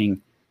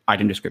searching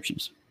item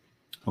descriptions.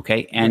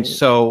 Okay. And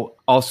so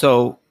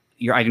also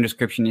your item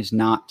description is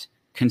not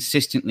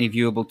consistently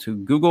viewable to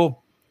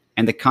Google,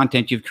 and the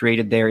content you've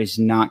created there is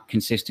not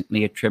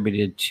consistently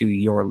attributed to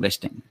your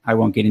listing. I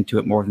won't get into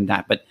it more than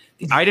that, but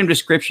the item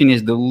description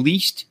is the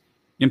least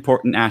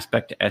important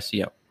aspect to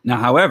SEO. Now,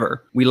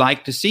 however, we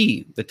like to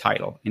see the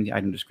title in the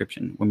item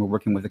description when we're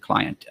working with a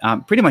client.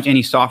 Pretty much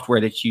any software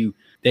that you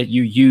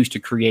use to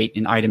create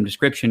an item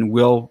description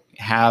will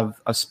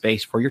have a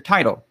space for your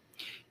title.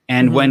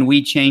 And when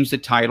we change the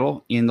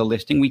title in the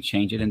listing, we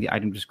change it in the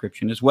item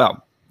description as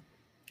well.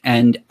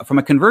 And from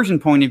a conversion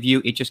point of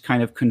view, it just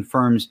kind of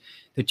confirms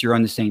that you're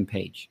on the same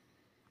page.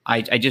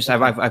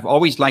 I've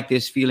always liked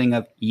this feeling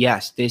of,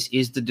 yes, this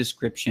is the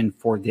description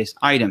for this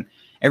item.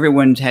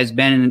 Everyone has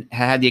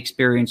had the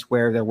experience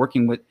where they're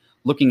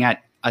looking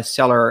at a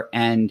seller,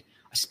 and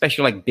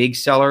especially like big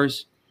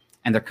sellers,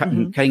 and they're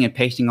cutting and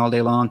pasting all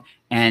day long,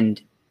 and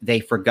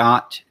they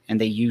forgot and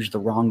they used the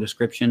wrong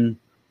description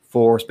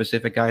for a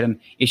specific item.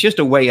 It's just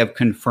a way of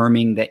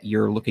confirming that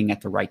you're looking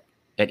at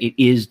that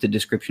it is the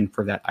description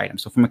for that item.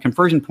 So from a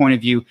conversion point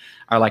of view,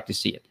 I like to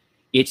see it.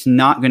 It's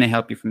not going to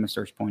help you from a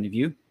search point of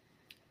view.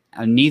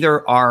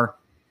 Neither are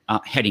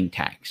heading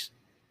tags.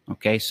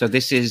 Okay, so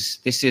this is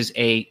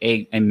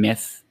a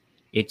myth.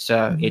 It's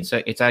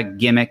a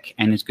gimmick,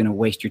 and it's going to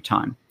waste your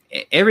time.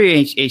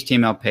 Every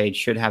HTML page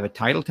should have a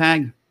title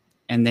tag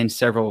and then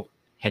several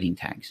heading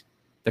tags.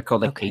 They're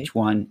called like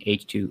H1,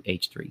 H2,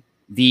 H3.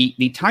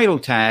 The title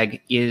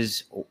tag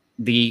is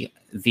the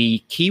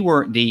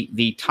keyword,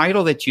 the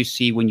title that you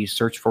see when you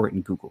search for it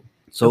in Google.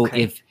 So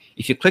if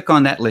you click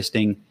on that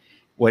listing,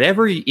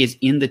 whatever is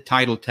in the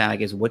title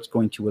tag is what's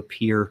going to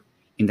appear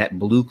in that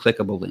blue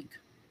clickable link.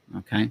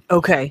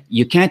 Okay.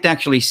 You can't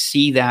actually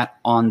see that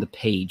on the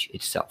page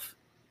itself.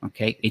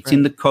 Okay. It's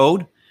in the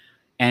code,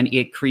 and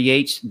it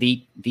creates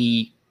the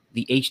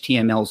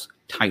HTML's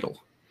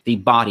title, the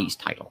body's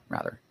title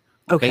rather.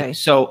 Okay.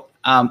 So,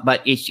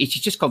 but it's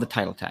just called the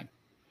title tag.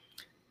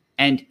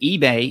 And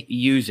eBay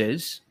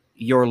uses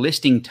your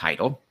listing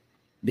title,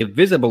 the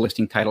visible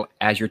listing title,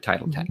 as your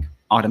title tag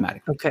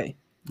automatically.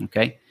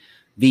 Okay.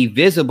 The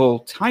visible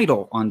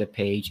title on the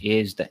page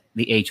is the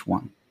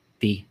H1,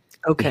 the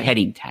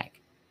heading tag.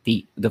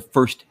 The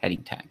first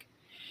heading tag.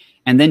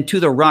 And then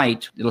to the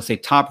right, it'll say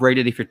top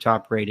rated if you're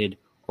top rated,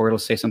 or it'll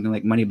say something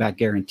like money back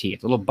guarantee.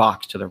 It's a little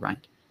box to the right.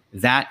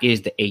 That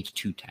is the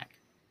H2 tag.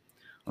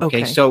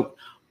 Okay. So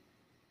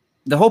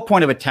the whole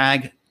point of a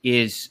tag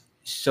is,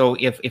 so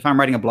if I'm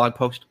writing a blog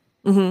post,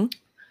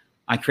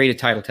 I create a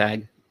title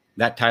tag.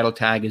 That title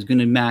tag is going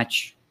to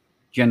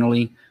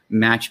generally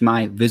match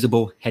my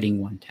visible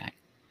heading 1 tag.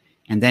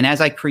 And then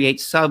as I create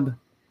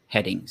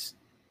subheadings,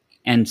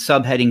 and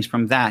subheadings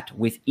from that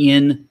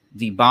within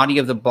the body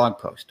of the blog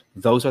post,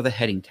 those are the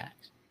heading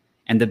tags.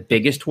 And the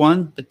biggest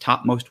one, the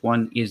topmost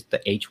one, is the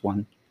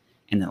H1.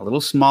 And then a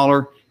little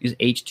smaller is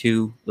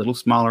H2, little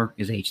smaller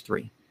is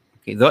H3.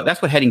 Okay,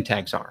 that's what heading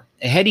tags are.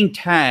 Heading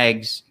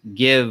tags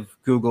give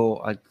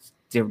Google a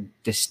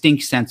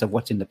distinct sense of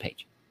what's in the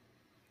page.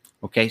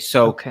 Okay,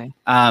 so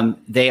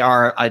they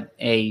are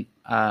a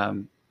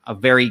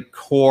very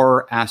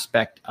core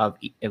aspect of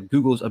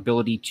Google's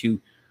ability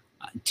to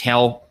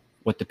tell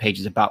what the page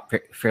is about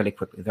fairly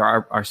quickly. There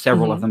are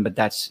several of them, but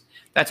that's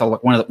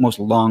one of the most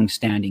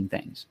long-standing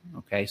things.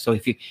 Okay, so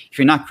if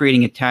you're not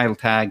creating a title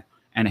tag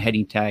and a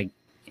heading tag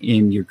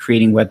and you're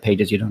creating web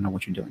pages, you don't know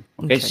what you're doing.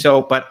 Okay,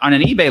 so but on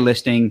an eBay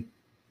listing,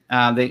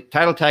 the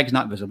title tag is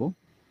not visible,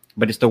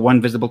 but it's the one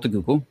visible to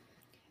Google,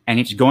 and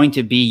it's going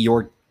to be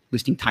your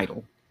listing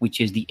title, which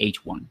is the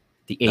H1.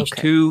 The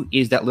H2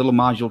 is that little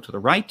module to the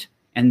right,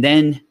 and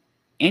then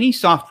any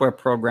software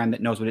program that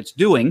knows what it's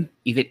doing,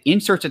 if it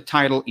inserts a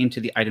title into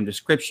the item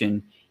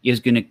description, is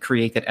going to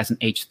create that as an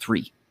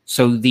H3.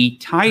 So the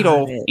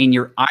title in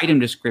your item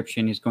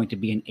description is going to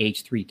be an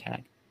H3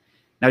 tag.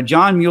 Now,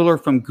 John Mueller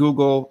from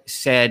Google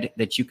said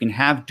that you can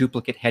have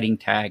duplicate heading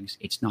tags.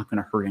 It's not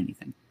going to hurt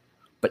anything.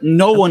 But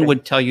no one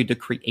would tell you to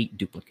create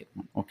duplicate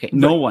one. Okay,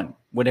 no one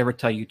would ever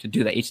tell you to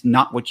do that. It's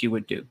not what you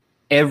would do.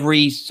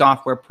 Every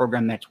software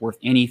program that's worth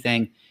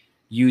anything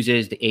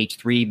uses the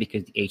H3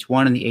 because the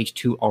H1 and the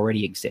H2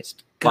 already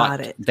exist.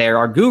 Got it. There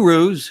are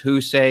gurus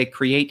who say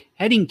create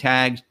heading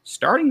tags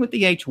starting with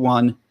the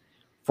H1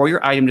 for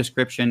your item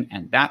description,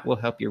 and that will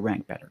help you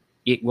rank better.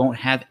 It won't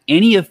have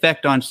any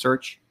effect on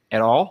search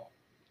at all.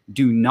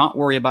 Do not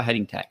worry about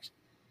heading tags,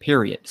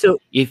 period. So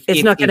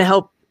it's not going to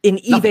help in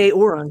eBay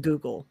or on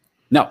Google.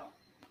 No,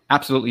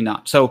 absolutely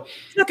not. So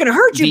it's not going to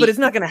hurt you, but it's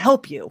not going to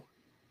help you.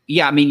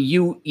 Yeah, I mean,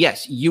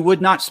 you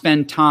would not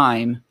spend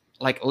time,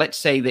 like, let's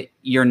say that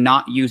you're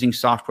not using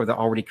software that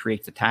already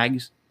creates the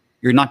tags.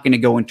 You're not going to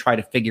go and try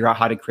to figure out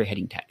how to create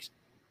heading tags.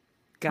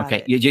 Got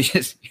it. You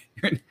just,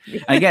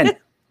 again,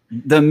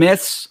 the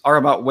myths are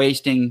about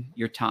wasting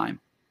your time.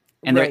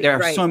 And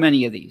there are so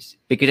many of these,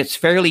 because it's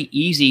fairly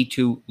easy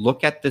to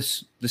look at the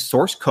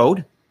source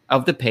code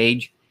of the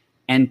page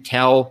and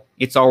tell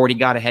it's already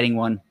got a heading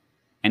 1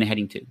 and a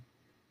heading 2.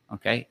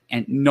 Okay.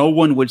 And no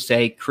one would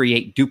say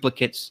create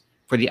duplicates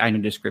for the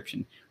item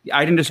description. The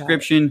item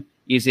description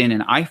is in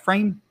an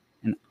iframe,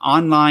 an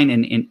online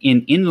and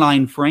in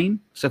inline frame.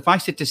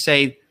 Suffice it to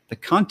say, the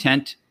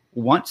content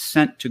once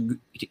sent to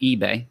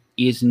eBay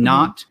is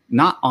not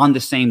on the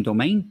same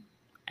domain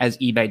as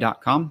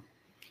ebay.com.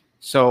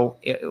 So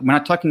we're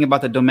not talking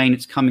about the domain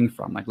it's coming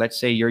from. Like, let's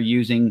say you're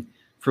using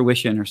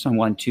Fruition or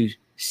someone to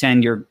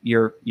send your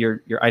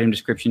item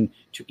description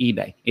to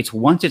eBay.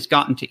 Once it's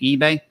gotten to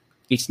eBay,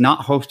 it's not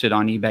hosted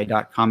on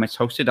ebay.com. It's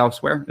hosted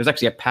elsewhere. There's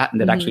actually a patent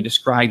that actually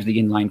describes the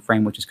inline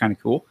frame, which is kind of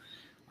cool.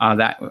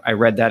 That I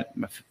read that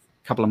a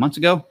couple of months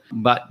ago.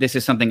 But this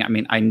is something, I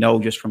mean, I know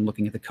just from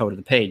looking at the code of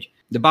the page.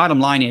 The bottom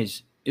line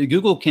is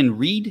Google can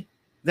read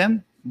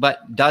them,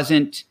 but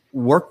doesn't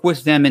work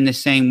with them in the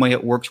same way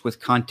it works with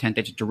content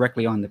that's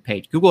directly on the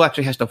page. Google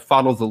actually has to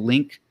follow the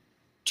link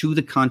to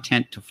the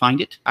content to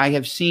find it. I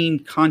have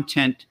seen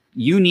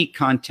unique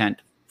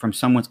content from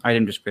someone's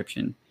item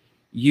description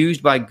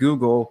used by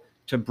Google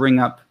to bring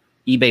up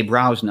eBay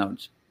browse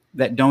nodes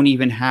that don't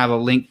even have a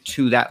link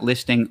to that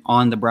listing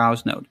on the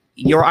browse node.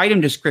 Your item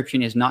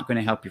description is not going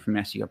to help you from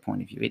an SEO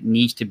point of view. It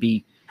needs to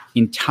be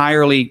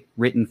entirely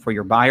written for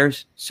your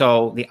buyers.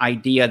 So the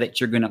idea that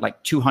you're going to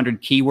like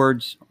 200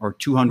 keywords or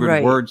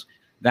 200 words,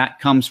 that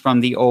comes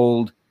from the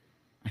old,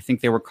 I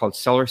think they were called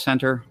Seller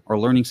Center or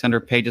Learning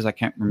Center pages. I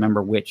can't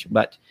remember which,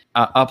 but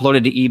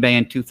uploaded to eBay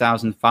in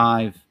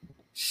 2005,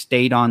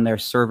 stayed on their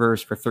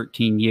servers for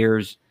 13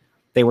 years.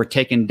 They were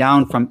taken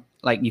down from,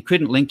 like, you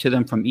couldn't link to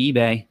them from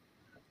eBay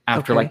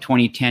after like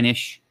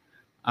 2010-ish,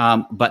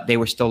 but they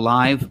were still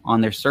live on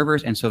their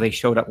servers. And so they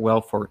showed up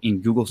well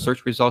in Google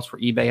search results for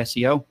eBay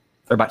SEO.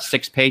 They're about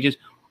 6 pages.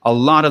 A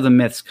lot of the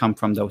myths come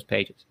from those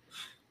pages.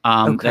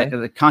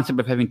 The concept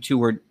of having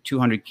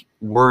 200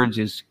 words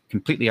is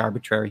completely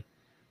arbitrary.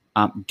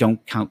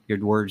 Don't count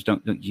your words.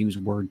 Don't use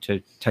Word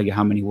to tell you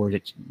how many words.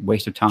 It's a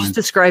waste of time. Just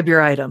describe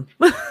your item.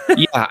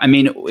 Yeah, I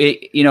mean,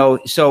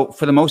 so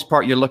for the most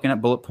part, you're looking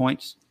at bullet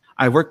points.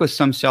 I work with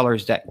some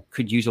sellers that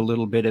could use a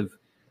little bit of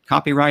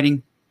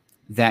copywriting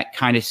that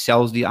kind of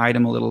sells the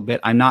item a little bit.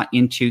 I'm not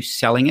into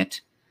selling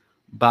it,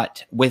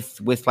 but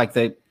with like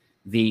the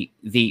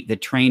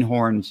train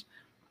horns,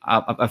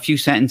 a few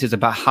sentences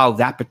about how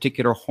that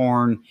particular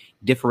horn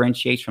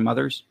differentiates from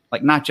others,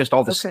 like not just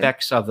all the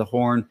specs of the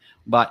horn,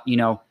 but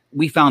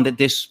we found that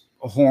this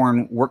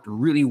horn worked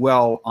really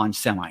well on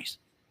semis,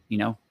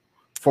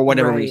 for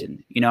whatever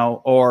reason,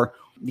 or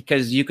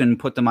because you can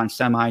put them on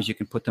semis, you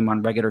can put them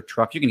on regular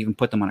trucks, you can even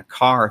put them on a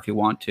car if you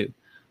want to.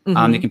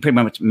 You can pretty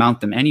much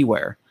mount them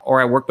anywhere. Or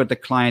I worked with a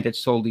client that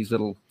sold these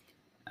little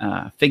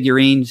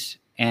figurines,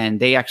 and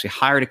they actually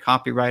hired a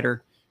copywriter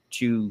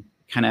to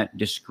kind of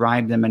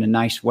describe them in a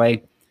nice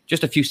way.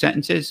 Just a few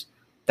sentences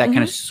that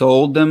kind of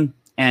sold them.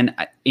 And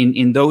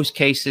in those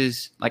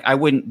cases, like, I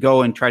wouldn't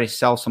go and try to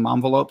sell some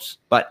envelopes,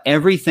 but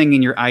everything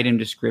in your item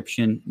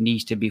description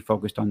needs to be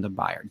focused on the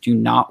buyer. Do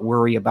not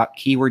worry about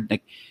keyword.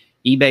 Like,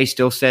 eBay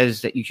still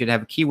says that you should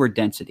have a keyword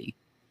density.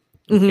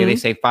 Okay, they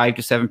say 5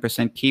 to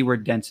 7%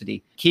 keyword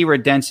density.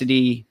 Keyword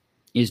density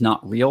is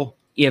not real.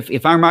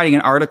 If I'm writing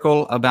an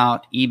article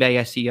about eBay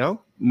SEO,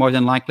 more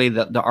than likely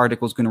the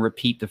article is going to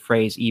repeat the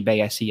phrase eBay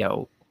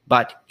SEO.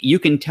 But you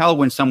can tell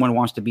when someone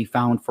wants to be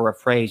found for a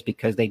phrase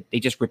because they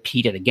just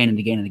repeat it again and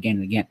again and again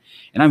and again.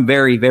 And I'm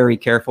very, very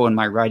careful in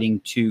my writing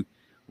to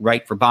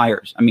write for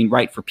buyers. I mean,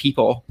 write for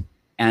people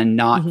and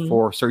not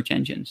for search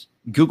engines.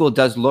 Google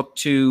does look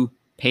to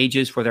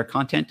pages for their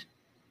content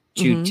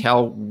to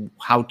tell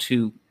how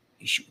to,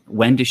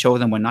 when to show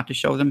them, when not to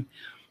show them.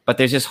 But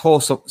there's this whole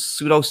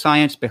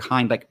pseudoscience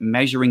behind, like,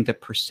 measuring the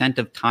percent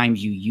of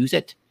times you use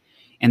it.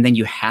 And then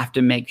you have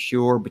to make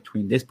sure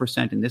between this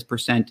percent and this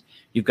percent,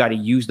 you've got to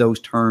use those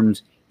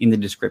terms in the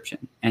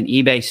description. And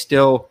eBay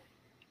still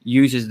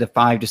uses the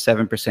 5 to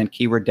 7%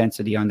 keyword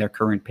density on their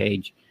current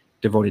page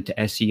devoted to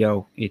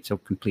SEO. It's a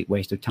complete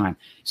waste of time.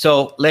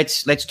 So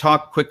let's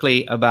talk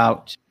quickly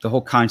about the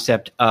whole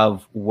concept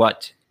of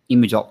what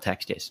image alt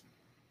text is.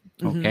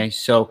 Okay,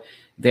 so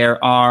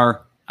there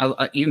are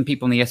even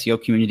people in the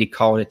SEO community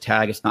call it a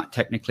tag. It's not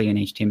technically an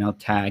HTML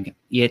tag.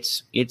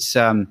 It's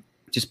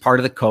just part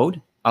of the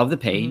code of the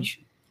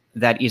page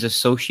that is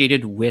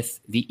associated with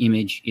the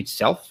image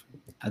itself.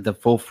 The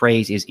full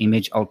phrase is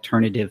image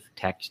alternative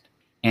text.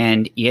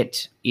 And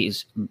it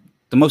is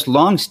the most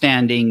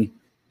long-standing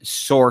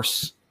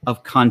source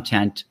of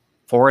content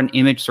for an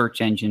image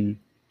search engine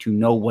to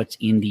know what's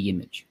in the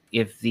image.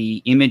 If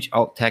the image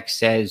alt text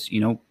says,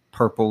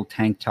 purple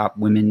tank top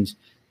women's,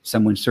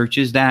 someone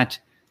searches that,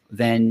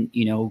 then,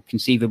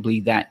 conceivably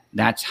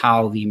that's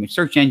how the image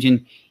search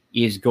engine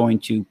is going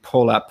to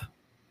pull up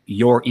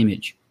your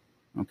image.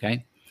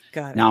 Okay.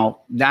 Got it.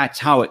 Now that's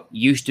how it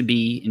used to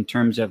be in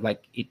terms of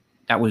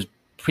that was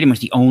pretty much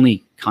the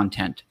only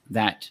content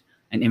that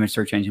an image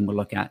search engine would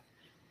look at.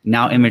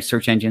 Now image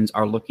search engines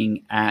are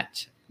looking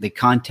at the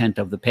content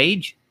of the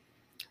page.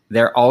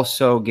 They're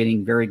also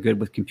getting very good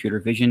with computer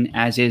vision,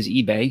 as is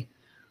eBay,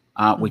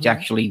 which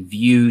actually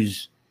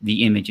views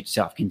the image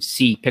itself, can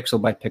see pixel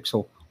by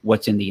pixel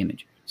what's in the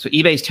image. So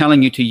eBay is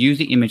telling you to use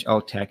the image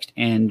alt text,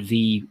 and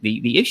the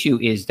issue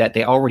is that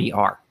they already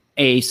are.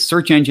 A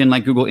search engine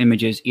like Google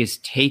Images is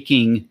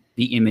taking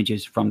the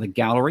images from the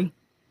gallery,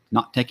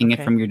 not taking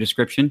it from your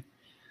description.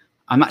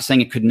 I'm not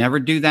saying it could never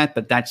do that,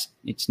 but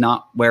it's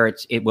not where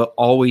it will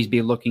always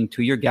be looking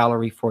to your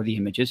gallery for the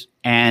images.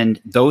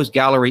 And those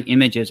gallery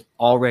images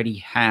already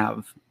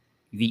have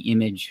the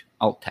image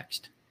alt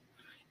text.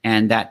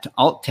 And that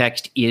alt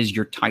text is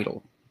your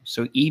title.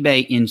 So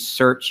eBay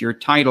inserts your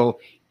title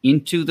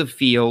into the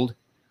field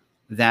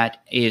that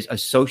is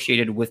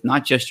associated with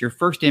not just your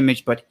first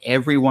image, but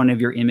every one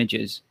of your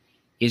images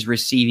is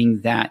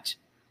receiving that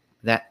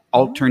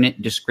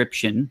alternate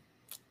description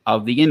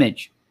of the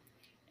image.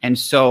 And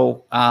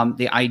so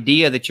the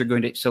idea that you're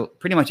going to, so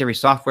pretty much every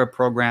software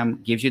program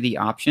gives you the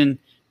option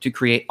to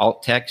create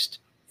alt text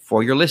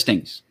for your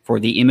listings, for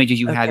the images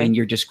you have in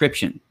your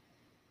description.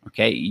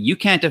 Okay. You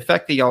can't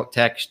affect the alt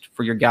text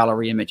for your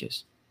gallery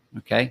images.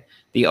 Okay.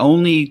 The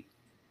only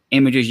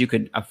images you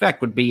could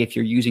affect would be if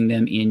you're using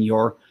them in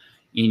your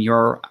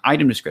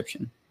item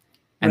description.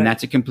 And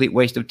that's a complete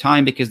waste of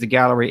time because the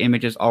gallery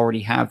images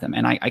already have them.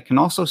 And I can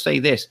also say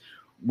this,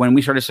 when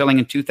we started selling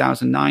in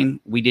 2009,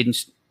 we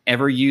didn't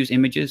ever use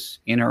images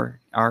in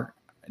our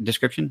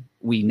description.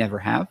 We never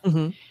have.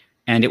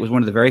 And it was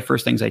one of the very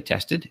first things I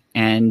tested.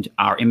 And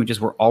our images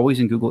were always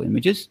in Google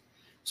Images.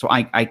 So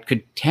I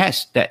could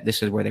test that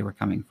this is where they were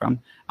coming from.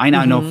 I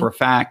now know for a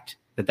fact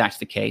that that's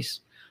the case.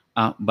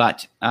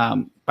 But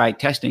by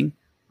testing,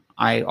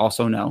 I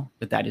also know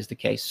that is the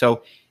case.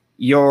 So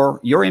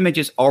your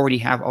images already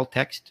have alt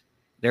text.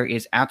 There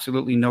is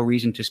absolutely no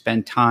reason to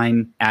spend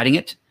time adding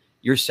it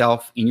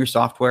yourself in your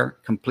software.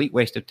 Complete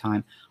waste of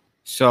time.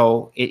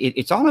 So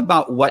it's all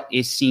about what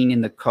is seen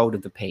in the code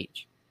of the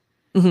page.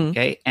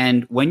 Okay.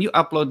 And when you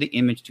upload the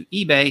image to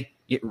eBay,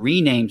 it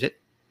renames it,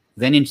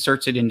 then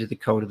inserts it into the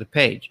code of the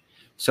page.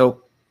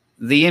 So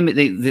the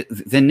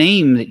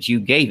name that you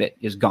gave it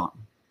is gone.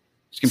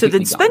 So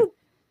then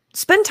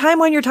spend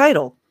time on your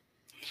title.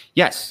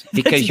 Yes,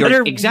 because your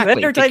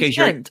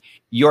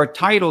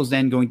title is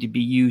then going to be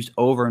used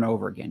over and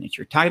over again. It's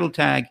your title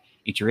tag,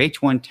 it's your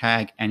H1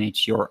 tag, and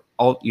it's your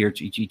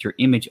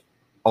image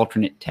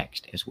alternate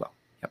text as well.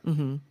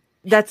 Yep.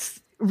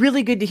 That's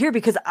really good to hear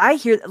because I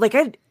hear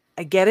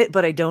I get it,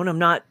 but I don't. I'm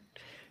not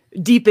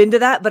deep into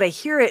that, but I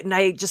hear it and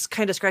I just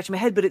kind of scratch my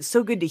head. But it's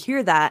so good to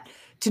hear that,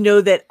 to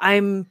know that I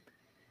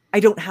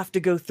don't have to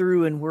go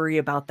through and worry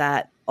about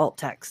that alt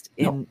text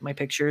in my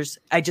pictures.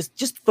 I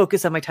just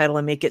focus on my title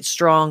and make it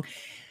strong.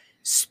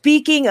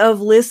 Speaking of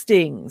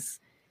listings,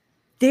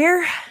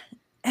 and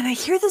I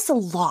hear this a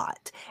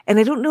lot, and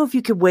I don't know if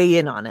you could weigh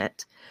in on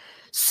it.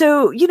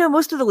 So,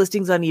 most of the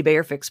listings on eBay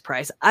are fixed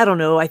price. I don't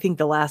know. I think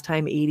the last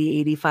time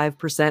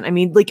 85%. I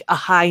mean, a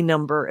high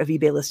number of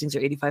eBay listings are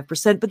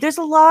 85%, but there's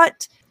a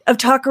lot of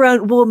talk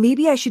around, well,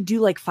 maybe I should do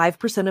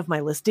 5% of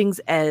my listings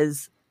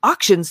as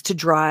auctions to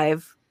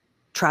drive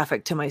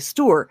traffic to my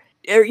store,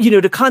 or,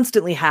 to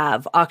constantly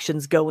have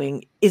auctions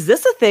going. Is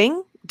this a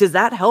thing? Does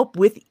that help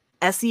with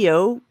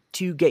SEO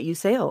to get you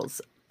sales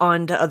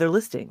onto other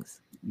listings?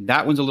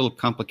 That one's a little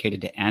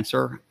complicated to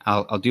answer.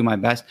 I'll do my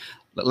best.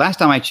 Last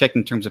time I checked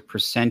in terms of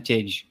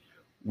percentage,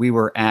 we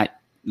were at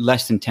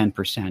less than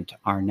 10%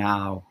 are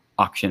now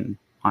auction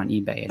on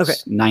eBay.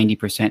 It's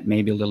 90%,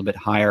 maybe a little bit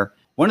higher.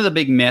 One of the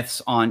big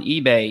myths on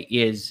eBay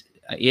is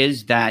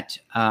that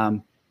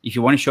if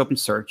you want to show up in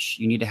search,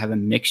 you need to have a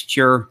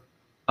mixture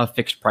of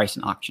fixed price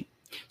and auction.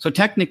 So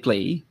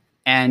technically,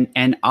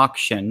 an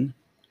auction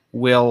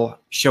will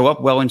show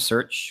up well in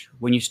search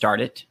when you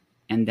start it.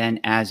 And then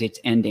as it's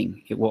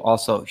ending, it will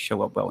also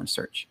show up well in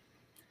search.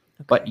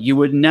 But you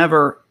would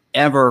never,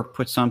 ever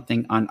put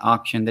something on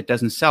auction that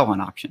doesn't sell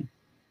on auction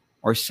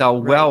or sell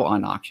well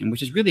on auction,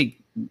 which is really,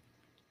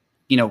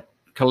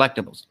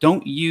 collectibles.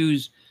 Don't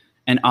use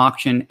an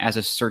auction as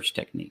a search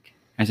technique,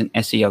 as an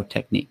SEO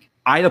technique.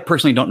 I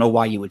personally don't know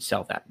why you would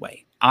sell that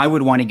way. I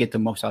would want to get the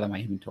most out of my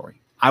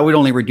inventory. I would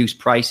only reduce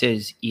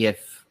prices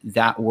if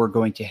that were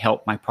going to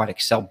help my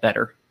product sell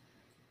better.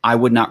 I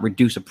would not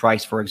reduce a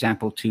price, for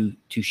example, to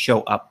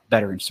show up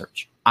better in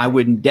search. I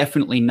would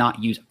definitely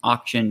not use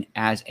auction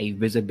as a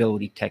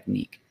visibility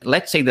technique.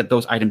 Let's say that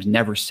those items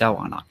never sell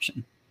on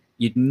auction.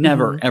 You'd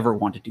never, ever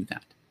want to do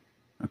that.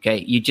 Okay.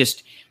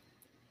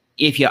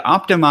 If you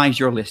optimize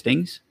your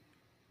listings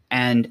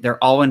and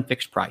they're all in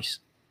fixed price,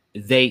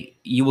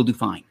 you will do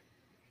fine.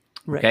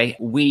 Right. Okay.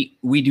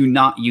 We do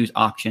not use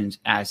auctions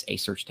as a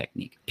search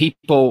technique.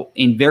 People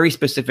in very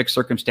specific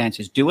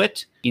circumstances do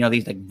it. You know,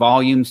 these like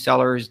volume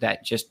sellers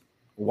that just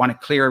want to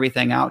clear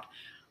everything out.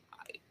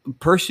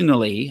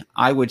 Personally,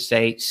 I would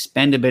say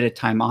spend a bit of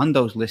time on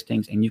those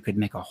listings and you could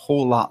make a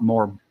whole lot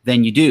more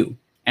than you do.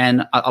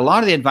 And a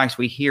lot of the advice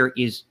we hear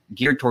is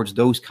geared towards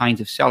those kinds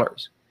of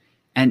sellers.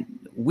 And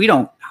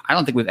I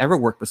don't think we've ever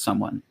worked with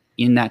someone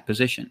in that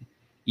position.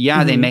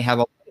 Yeah, they may have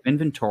a lot of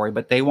inventory,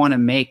 but they want to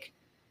make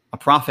a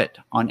profit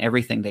on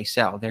everything they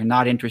sell. They're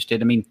not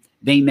interested. I mean,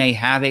 they may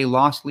have a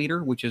loss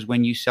leader, which is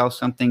when you sell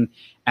something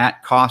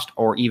at cost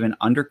or even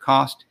under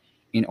cost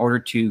in order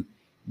to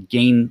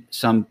gain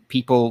some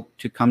people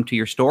to come to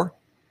your store.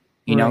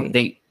 You know,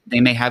 they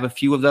may have a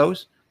few of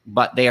those,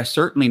 but they are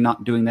certainly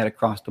not doing that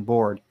across the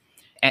board.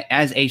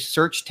 As a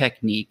search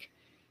technique,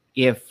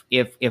 if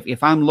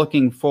I'm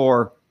looking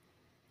for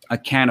a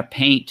can of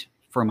paint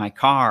for my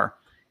car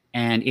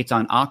and it's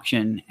on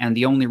auction, and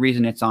the only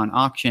reason it's on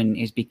auction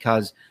is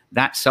because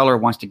that seller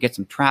wants to get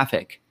some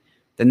traffic,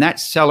 then that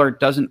seller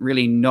doesn't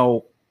really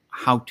know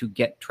how to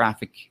get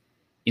traffic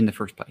in the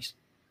first place.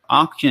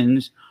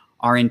 Auctions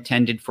are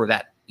intended for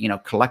that, you know,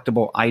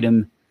 collectible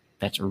item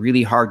that's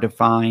really hard to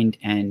find,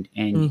 and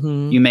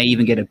you may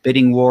even get a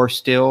bidding war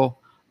still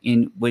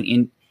in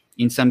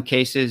some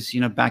cases.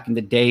 You know, back in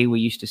the day, we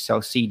used to sell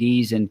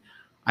CDs, and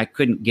I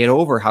couldn't get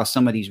over how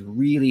some of these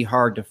really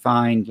hard to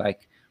find,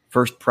 like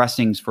first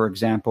pressings, for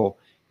example,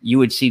 you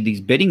would see these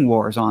bidding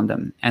wars on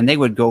them, and they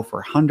would go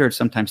for hundreds,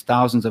 sometimes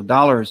thousands of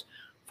dollars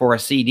for a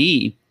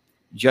CD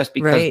just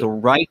because the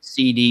right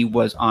CD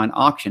was on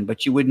auction.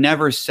 But you would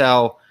never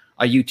sell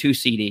a U2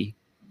 CD,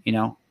 you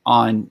know,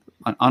 on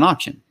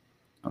auction.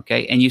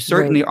 Okay. And you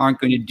certainly aren't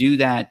going to do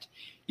that.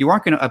 You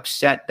aren't going to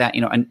upset that,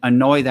 you know,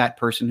 annoy that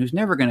person who's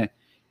never going to,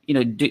 you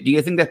know, do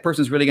you think that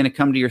person's really going to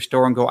come to your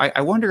store and go,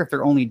 I wonder if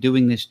they're only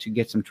doing this to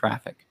get some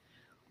traffic?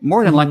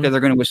 More than likely,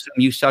 they're going to assume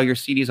you sell your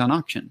CDs on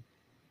auction.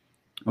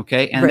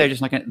 Okay. And they're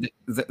just not going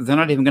to, they're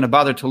not even going to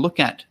bother to look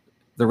at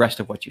the rest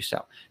of what you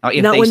sell. Now,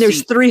 if not when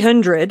there's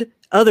 300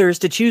 others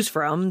to choose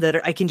from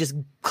that I can just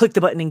click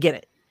the button and get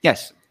it.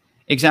 Yes,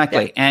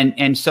 exactly. Yeah.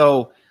 And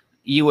so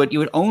you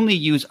would only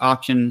use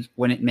auctions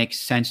when it makes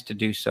sense to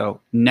do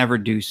so. Never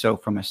do so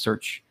from a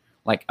search,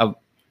 like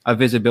a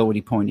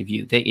visibility point of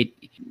view.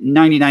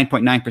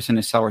 99.9%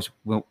 of sellers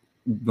will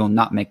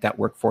not make that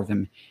work for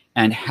them.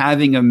 And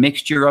having a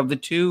mixture of the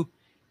two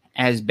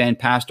has been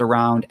passed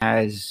around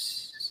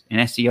as an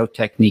SEO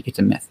technique. It's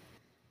a myth.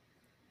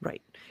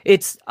 Right.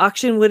 It's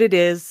auction what it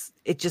is.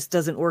 It just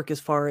doesn't work as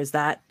far as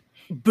that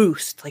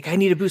boost. Like I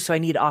need a boost, so I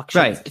need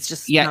auctions. Right. It's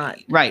just not.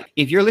 Right.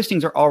 If your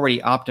listings are already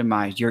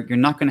optimized, you're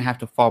not going to have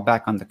to fall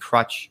back on the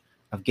crutch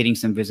of getting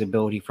some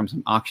visibility from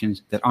some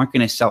auctions that aren't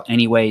going to sell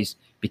anyways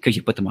because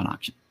you put them on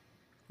auction.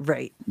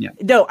 Right. Yeah.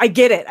 No, I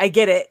get it.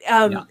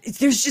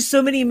 There's just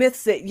so many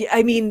myths that,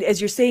 I mean,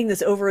 as you're saying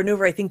this over and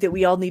over, I think that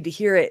we all need to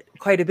hear it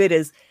quite a bit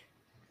is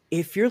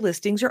if your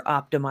listings are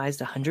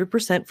optimized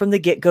 100% from the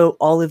get-go,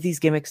 all of these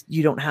gimmicks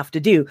you don't have to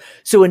do.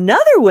 So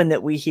another one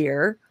that we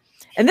hear,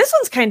 and this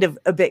one's kind of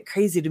a bit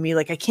crazy to me,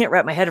 like I can't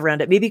wrap my head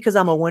around it, maybe because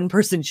I'm a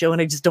one-person show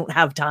and I just don't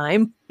have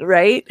time,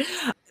 right?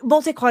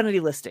 Multi-quantity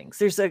listings.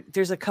 There's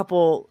a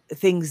couple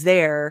things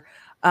there.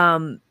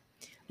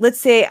 Let's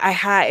say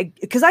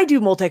because I do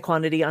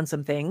multi-quantity on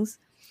some things.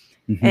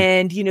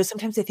 And, you know,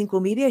 sometimes I think,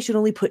 well, maybe I should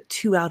only put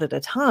 2 out at a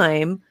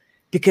time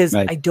because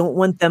I don't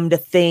want them to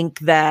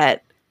think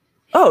that,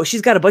 oh,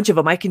 she's got a bunch of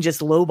them, I can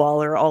just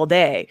lowball her all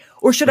day.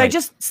 Or should I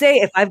just say,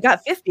 if I've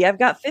got 50, I've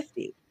got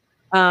 50.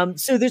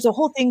 So there's a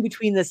whole thing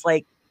between this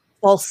like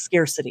false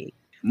scarcity.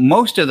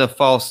 Most of the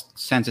false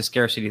sense of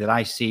scarcity that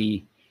I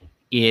see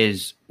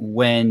is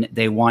when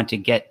they want to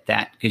get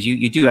that, because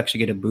you do actually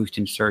get a boost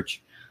in search.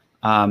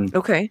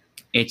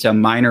 It's a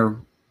minor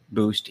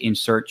boost in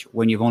search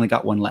when you've only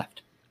got one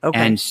left.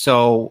 And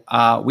so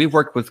we've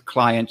worked with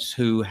clients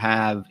who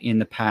have in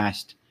the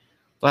past,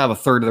 they'll have a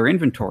third of their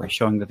inventory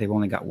showing that they've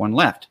only got one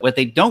left. What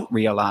they don't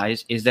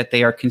realize is that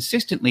they are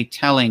consistently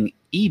telling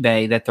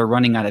eBay that they're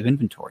running out of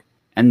inventory.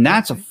 And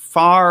that's a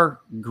far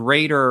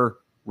greater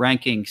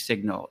ranking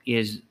signal,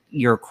 is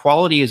your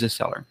quality as a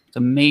seller. It's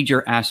a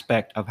major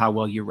aspect of how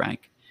well you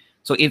rank.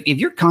 So if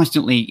you're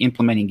constantly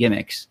implementing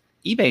gimmicks,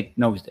 eBay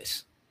knows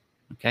this.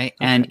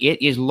 And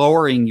it is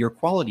lowering your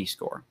quality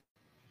score.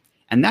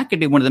 And that could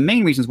be one of the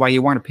main reasons why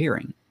you aren't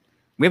appearing.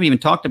 We haven't even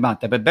talked about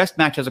that, but Best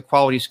Match has a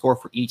quality score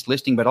for each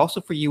listing, but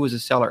also for you as a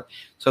seller.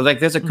 So like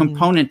there's a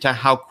component to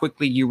how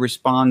quickly you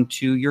respond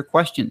to your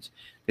questions.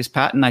 This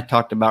patent I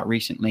talked about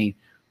recently,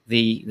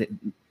 the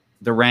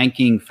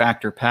ranking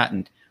factor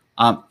patent,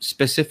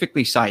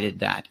 specifically cited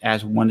that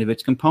as one of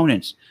its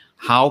components,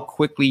 how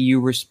quickly you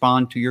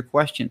respond to your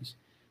questions.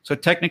 So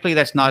technically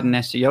that's not an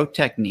SEO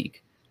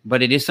technique,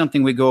 but it is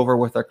something we go over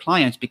with our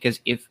clients, because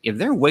if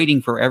they're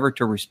waiting forever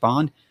to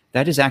respond,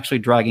 that is actually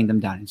dragging them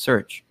down in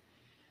search.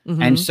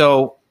 And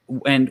so,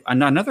 and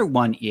another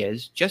one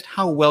is just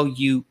how well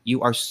you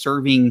are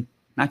serving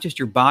not just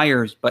your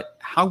buyers, but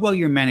how well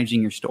you're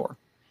managing your store.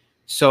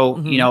 So,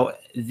 you know,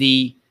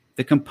 the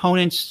the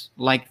components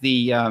like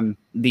the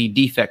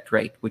defect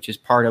rate, which is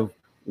part of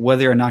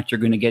whether or not you're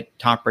going to get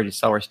top rated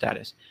seller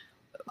status,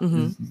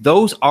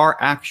 those are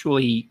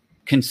actually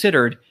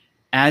considered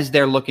as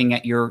they're looking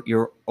at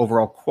your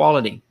overall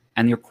quality,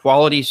 and your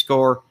quality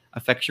score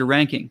affects your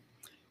ranking.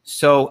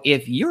 So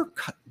if you're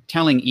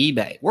telling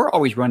eBay, we're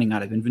always running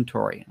out of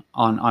inventory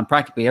on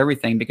practically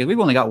everything because we've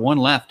only got one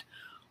left,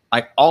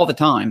 like all the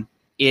time,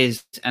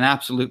 is an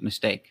absolute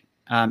mistake.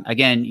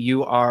 Again,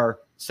 you are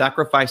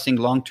sacrificing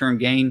long-term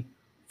gain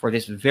for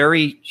this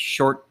very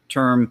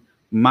short-term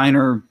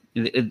minor,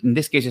 in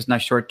this case, it's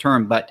not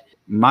short-term, but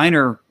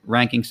minor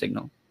ranking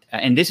signal.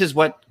 And this is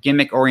what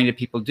gimmick-oriented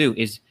people do,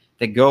 is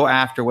they go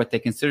after what they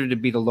consider to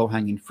be the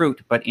low-hanging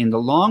fruit. But in the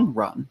long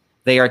run,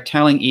 they are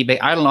telling eBay,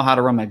 I don't know how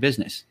to run my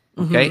business.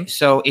 Okay.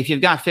 So if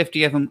you've got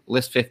 50 of them,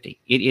 list 50.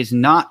 It is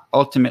not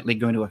ultimately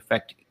going to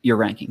affect your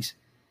rankings.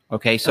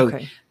 Okay. So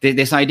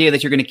this idea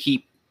that you're going to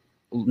keep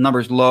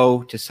numbers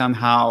low to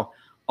somehow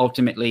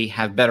ultimately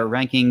have better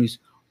rankings,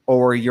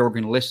 or you're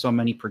going to list so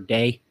many per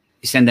day,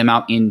 send them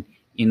out in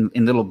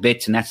little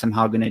bits, and that's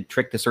somehow going to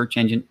trick the search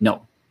engine.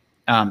 No,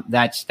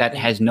 does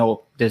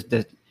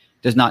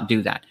not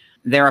do that.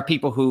 There are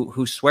people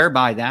who swear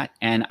by that,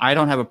 and I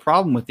don't have a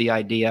problem with the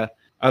idea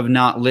of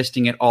not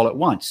listing it all at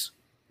once.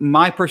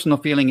 My personal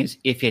feeling is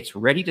if it's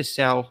ready to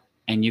sell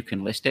and you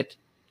can list it,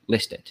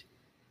 list it.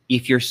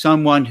 If you're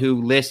someone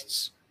who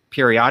lists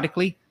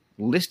periodically,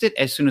 list it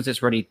as soon as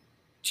it's ready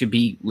to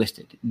be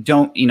listed.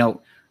 Don't,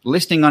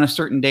 listing on a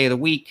certain day of the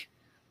week,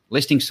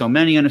 listing so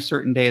many on a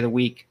certain day of the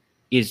week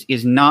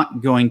is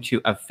not going to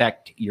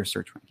affect your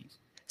search rankings.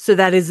 So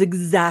that is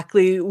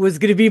exactly was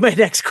going to be my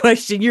next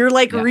question. You're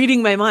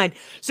reading my mind.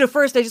 So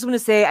first, I just want to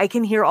say I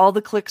can hear all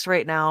the clicks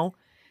right now,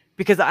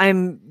 because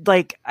I'm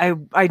like, I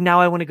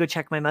want to go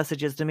check my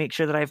messages to make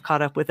sure that I've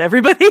caught up with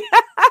everybody.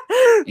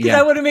 Because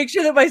I want to make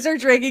sure that my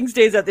search ranking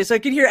stays up there. So I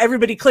can hear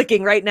everybody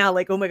clicking right now,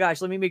 like, oh my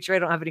gosh, let me make sure I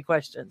don't have any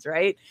questions,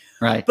 right?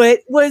 Right.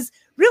 But was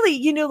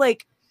really,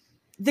 like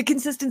the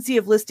consistency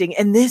of listing,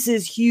 and this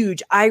is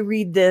huge. I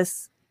read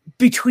this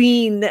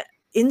between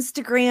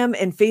Instagram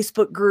and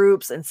Facebook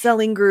groups and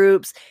selling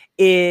groups,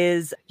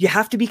 is you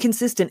have to be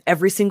consistent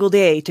every single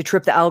day to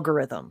trip the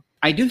algorithm.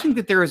 I do think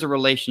that there is a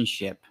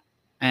relationship.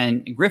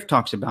 And Griff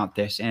talks about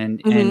this, and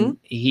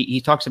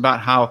he talks about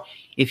how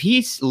if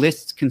he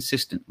lists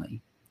consistently,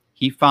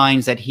 he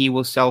finds that he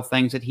will sell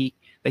things that he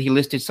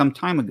listed some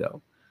time ago.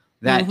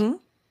 That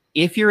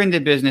if you're in the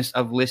business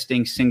of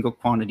listing single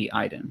quantity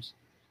items,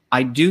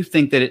 I do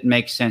think that it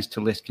makes sense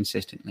to list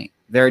consistently.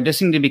 There does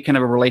seem to be kind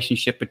of a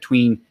relationship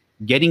between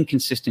getting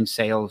consistent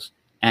sales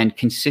and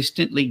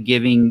consistently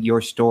giving your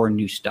store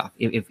new stuff.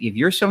 If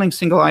you're selling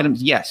single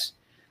items, yes,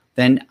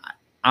 then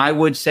I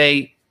would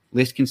say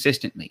list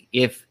consistently.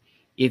 If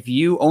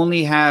you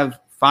only have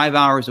 5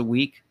 hours a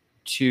week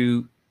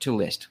to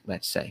list,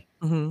 let's say,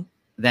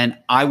 then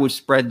I would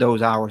spread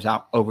those hours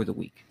out over the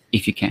week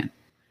if you can.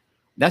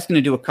 That's going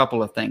to do a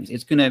couple of things.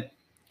 It's going to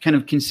kind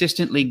of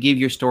consistently give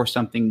your store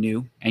something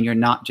new, and you're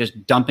not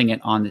just dumping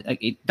it on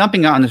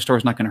the store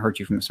is not going to hurt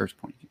you from a search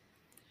point of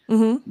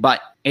view.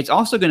 But it's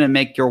also going to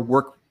make your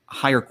work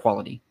higher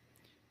quality.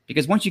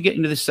 Because once you get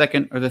into the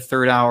second or the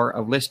third hour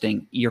of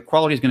listing, your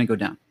quality is going to go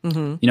down.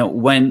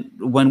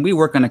 When we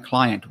work on a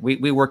client,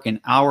 we work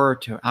in hour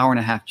to hour and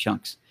a half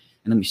chunks,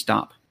 and then we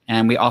stop.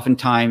 And we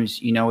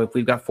oftentimes, if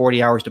we've got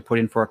 40 hours to put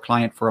in for a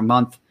client for a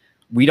month,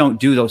 we don't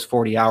do those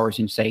 40 hours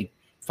in, say,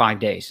 5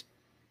 days.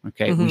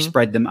 Okay, we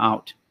spread them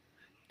out.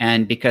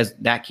 And because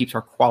that keeps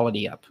our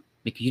quality up,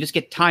 because you just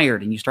get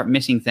tired and you start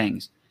missing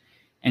things.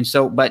 And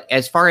so, but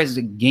as far as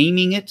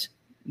gaming it,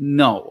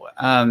 no,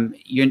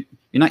 you're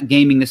not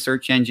gaming the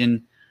search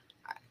engine.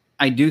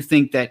 I do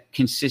think that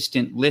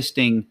consistent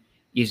listing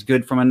is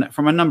good from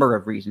a number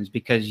of reasons,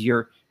 because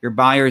your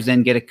buyers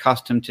then get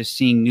accustomed to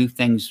seeing new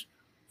things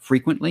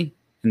frequently,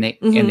 and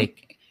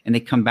they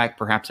come back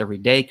perhaps every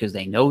day because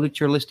they know that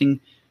you're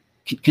listing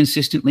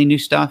consistently new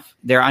stuff.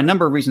 There are a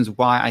number of reasons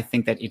why I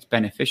think that it's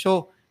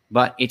beneficial,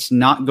 but it's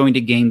not going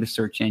to game the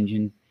search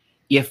engine.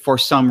 If for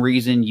some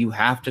reason you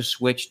have to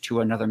switch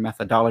to another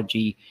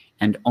methodology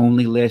and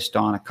only list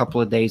on a couple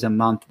of days a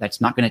month,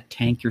 that's not going to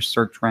tank your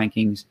search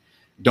rankings.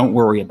 Don't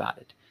worry about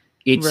it.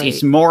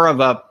 It's more of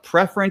a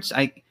preference.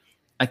 I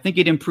think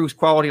it improves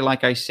quality.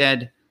 Like I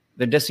said,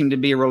 there does seem to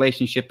be a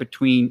relationship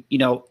between,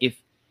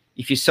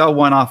 if you sell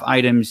one-off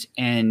items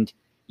and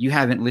you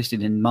haven't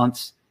listed in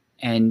months,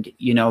 and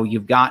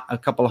you've got a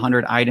couple of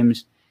hundred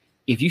items,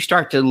 if you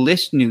start to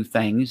list new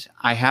things,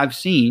 I have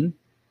seen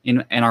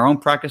in our own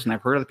practice, and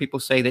I've heard other people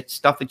say that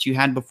stuff that you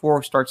had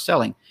before starts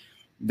selling.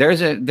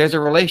 There's a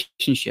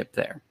relationship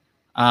there.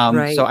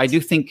 So I do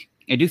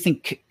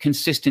think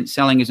consistent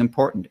selling is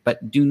important,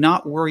 but do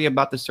not worry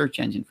about the search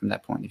engine from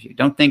that point of view.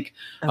 Don't think,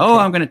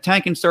 I'm going to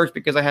tank in search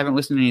because I haven't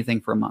listened to anything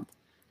for a month.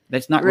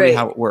 That's not really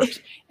how it works.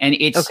 And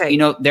it's,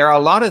 there are a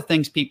lot of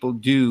things people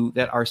do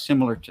that are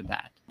similar to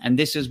that. And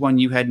this is one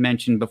you had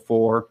mentioned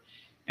before,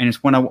 and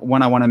it's one I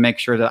want to make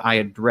sure that I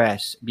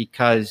address,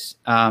 because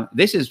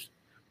this is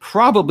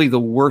probably the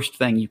worst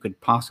thing you could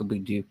possibly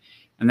do,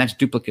 and that's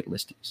duplicate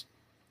listings.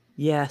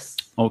 Yes.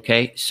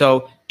 Okay,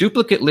 so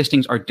duplicate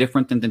listings are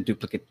different than the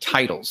duplicate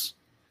titles,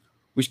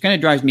 which kind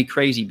of drives me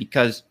crazy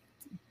because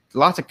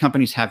lots of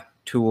companies have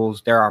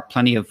tools. There are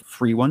plenty of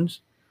free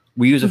ones.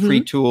 We use a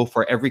free tool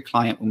for every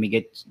client when we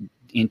get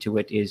into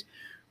it. Is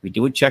we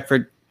do a check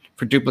for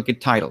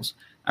duplicate titles.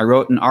 I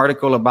wrote an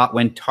article about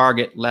when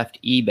Target left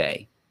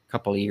eBay a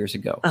couple of years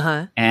ago.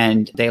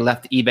 And they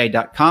left the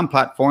eBay.com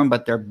platform,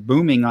 but they're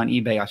booming on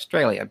eBay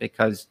Australia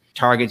because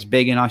Target's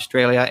big in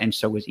Australia and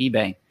so is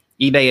eBay.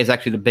 eBay is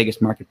actually the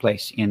biggest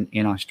marketplace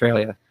in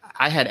Australia.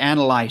 I had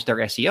analyzed their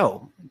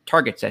SEO,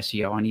 Target's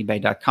SEO on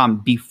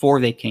eBay.com before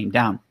they came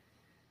down,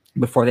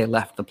 before they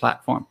left the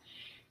platform.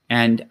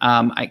 And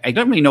I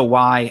don't really know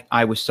why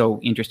I was so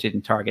interested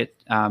in Target.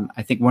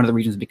 I think one of the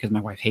reasons is because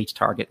my wife hates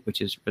Target, which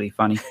is really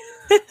funny.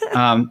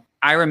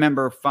 I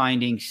remember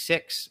finding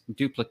 6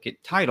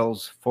 duplicate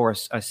titles for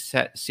a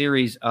set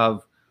series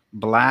of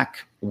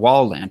black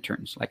wall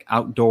lanterns, like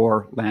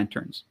outdoor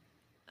lanterns.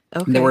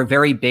 Okay. They were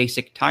very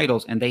basic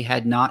titles, and they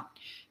had not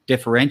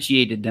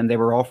differentiated them. They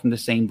were all from the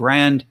same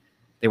brand.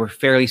 They were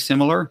fairly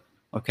similar.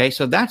 Okay,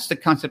 so that's the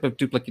concept of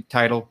duplicate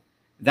title.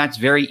 That's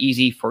very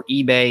easy for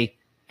eBay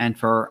and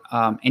for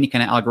any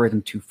kind of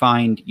algorithm to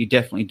find. You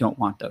definitely don't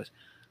want those.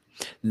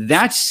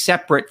 That's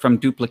separate from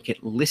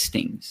duplicate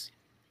listings.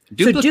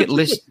 Duplicate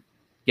list.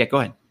 Yeah, go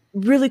ahead.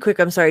 Really quick,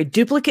 I'm sorry.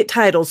 Duplicate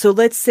titles. So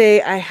let's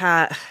say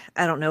I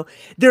don't know,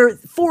 there are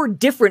 4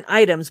 different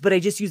items, but I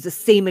just use the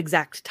same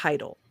exact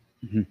title.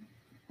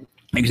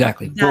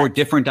 Exactly. 4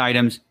 different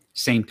items,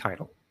 same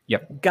title.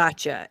 Yep.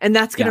 Gotcha. And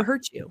that's going to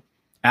hurt you.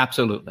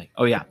 Absolutely.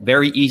 Oh yeah.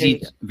 Very easy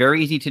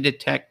to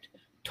detect.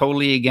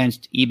 Totally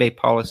against eBay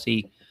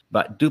policy,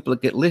 but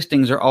duplicate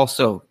listings are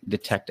also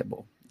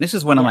detectable. This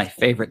is one of my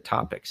favorite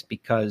topics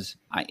because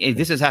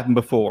this has happened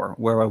before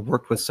where I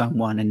worked with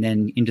someone and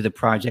then into the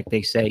project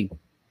they say,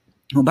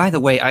 oh, by the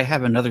way, I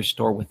have another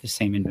store with the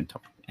same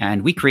inventory.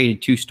 And we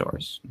created 2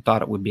 stores.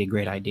 Thought it would be a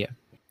great idea.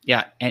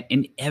 Yeah. And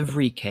in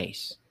every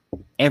case,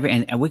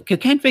 and we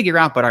can't figure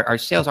out, but our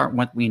sales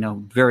aren't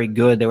very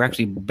good. They were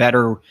actually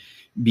better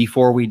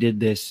before we did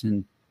this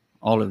and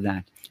all of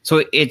that.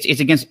 So it's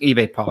against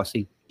eBay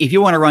policy. If you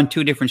want to run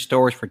 2 different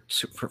stores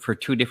for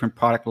 2 different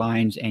product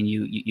lines and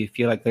you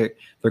feel like they're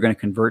going to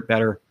convert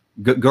better,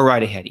 go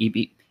right ahead.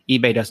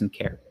 eBay doesn't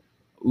care.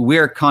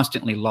 We're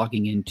constantly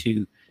logging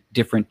into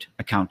different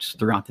accounts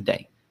throughout the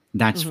day.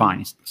 That's fine.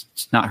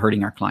 It's not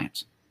hurting our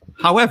clients.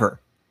 However,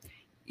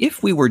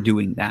 if we were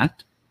doing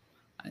that,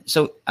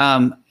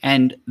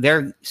 and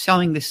they're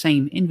selling the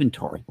same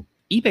inventory,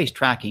 eBay's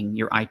tracking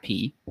your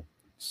IP.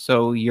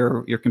 So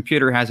your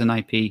computer has an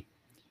IP,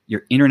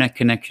 your internet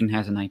connection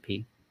has an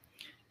IP,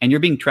 and you're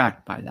being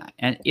tracked by that.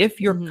 And if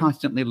you're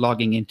constantly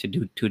logging in to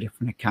do 2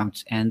 different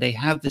accounts and they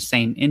have the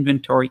same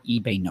inventory,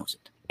 eBay knows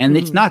it. And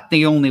it's not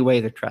the only way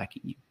they're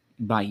tracking you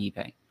by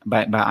eBay,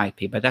 by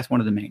IP, but that's one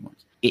of the main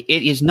ones. It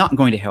is not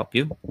going to help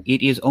you.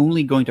 It is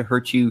only going to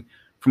hurt you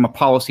from a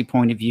policy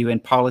point of view,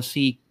 and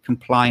policy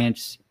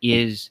compliance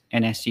is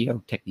an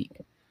SEO technique.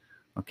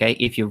 Okay,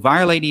 if you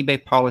violate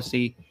eBay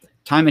policy,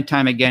 time and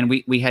time again,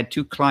 we had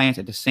 2 clients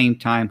at the same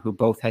time who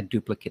both had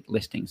duplicate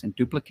listings. And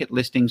duplicate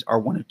listings are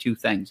one of 2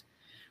 things.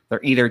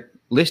 They're either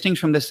listings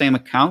from the same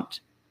account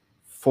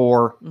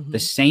for the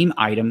same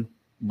item,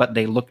 but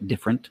they look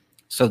different.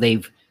 So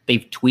they've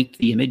tweaked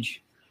the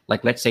image.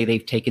 Like let's say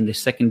they've taken the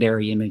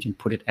secondary image and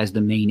put it as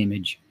the main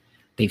image.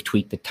 They've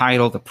tweaked the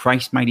title. The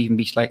price might even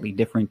be slightly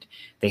different.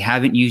 They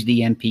haven't used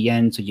the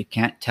MPN, so you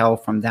can't tell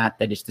from that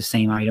it's the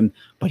same item,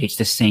 but it's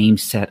the same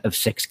set of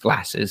 6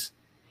 glasses.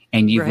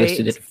 And you've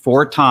listed it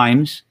 4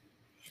 times,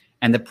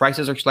 and the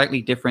prices are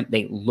slightly different.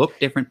 They look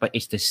different, but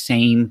it's the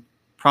same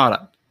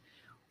product.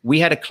 We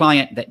had a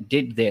client that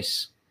did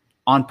this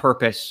on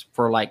purpose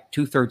for like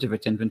 2/3 of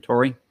its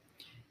inventory.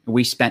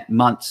 We spent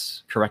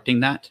months correcting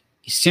that,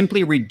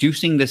 simply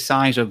reducing the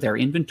size of their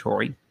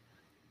inventory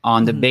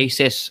on the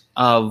basis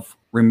of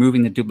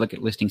removing the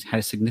duplicate listings had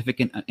a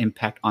significant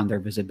impact on their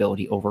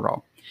visibility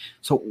overall.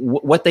 So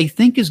what they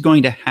think is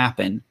going to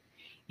happen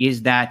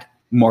is that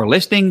more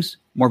listings,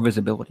 more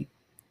visibility.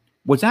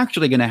 What's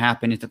actually going to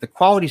happen is that the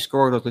quality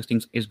score of those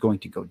listings is going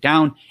to go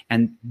down,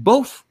 and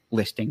both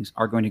listings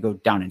are going to go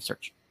down in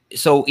search.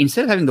 So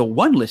instead of having the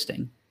one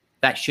listing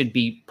that should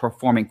be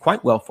performing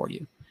quite well for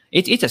you,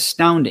 it's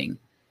astounding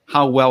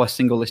how well a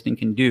single listing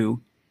can do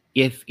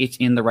if it's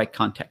in the right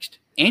context.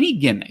 Any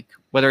gimmick,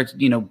 whether it's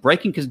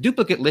breaking, because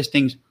duplicate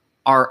listings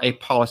are a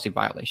policy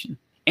violation.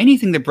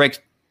 Anything that breaks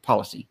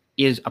policy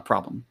is a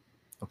problem,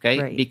 okay?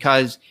 Right.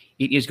 Because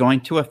it is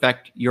going to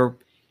affect your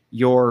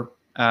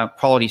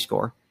quality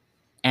score,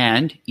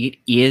 and it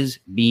is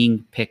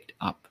being picked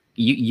up.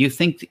 You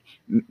think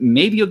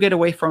maybe you'll get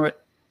away from it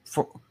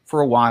for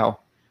a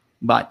while,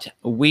 but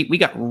we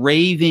got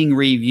raving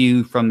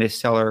review from this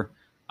seller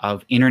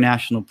of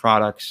international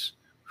products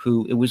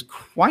who it was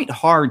quite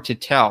hard to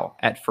tell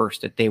at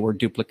first that they were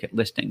duplicate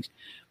listings.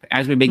 But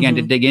as we began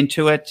to dig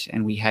into it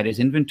and we had his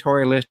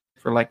inventory list,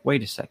 we're like,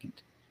 wait a second,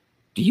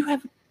 do you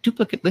have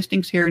duplicate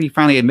listings here? And he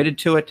finally admitted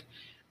to it.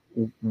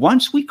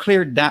 Once we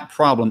cleared that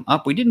problem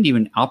up, we didn't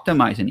even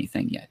optimize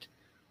anything yet.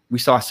 we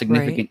saw a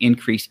significant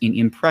increase in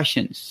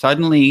impressions.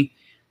 Suddenly,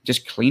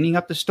 just cleaning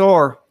up the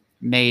store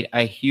made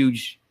a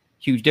huge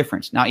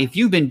difference. Now, if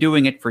you've been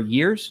doing it for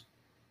years,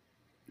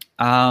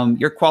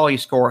 your quality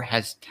score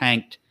has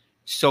tanked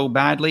so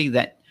badly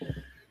that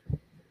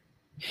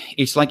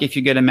it's like if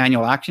you get a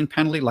manual action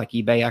penalty, like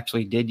eBay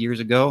actually did years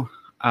ago,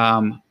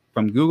 from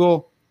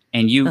Google,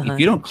 and if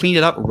you don't clean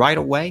it up right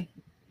away,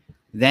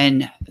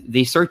 then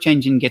the search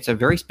engine gets a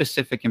very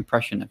specific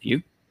impression of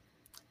you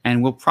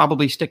and will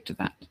probably stick to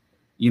that.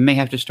 You may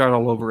have to start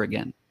all over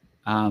again.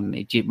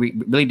 It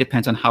really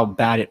depends on how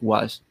bad it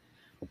was.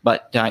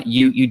 But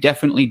you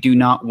definitely do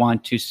not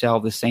want to sell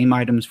the same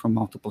items from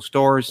multiple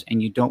stores,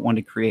 and you don't want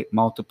to create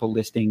multiple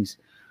listings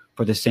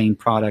for the same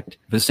product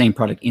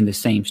in the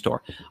same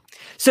store.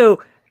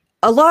 So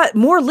a lot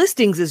more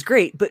listings is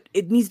great, but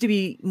it needs to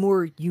be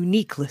more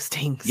unique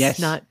listings. Yes,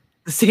 not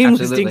the same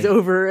absolutely. listings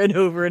over and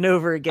over and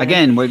over again.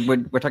 Again,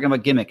 we're talking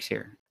about gimmicks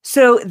here.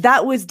 So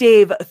that was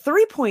Dave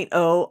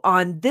 3.0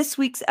 on this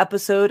week's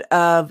episode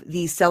of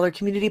the Seller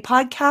Community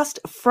Podcast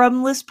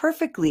from List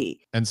Perfectly.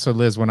 And so,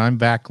 Liz, when I'm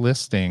back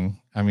listing,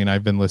 I mean,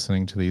 I've been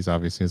listening to these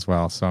obviously as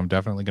well. So I'm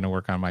definitely going to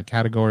work on my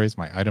categories,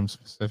 my item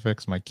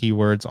specifics, my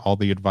keywords, all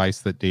the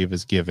advice that Dave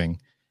is giving.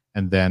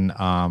 And then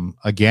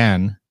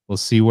again, we'll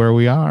see where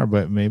we are,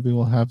 but maybe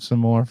we'll have some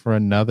more for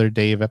another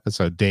Dave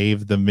episode.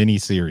 Dave, the mini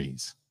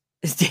series.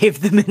 It's Dave,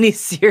 the mini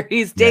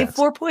series, Dave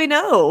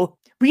 4.0.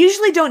 We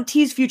usually don't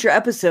tease future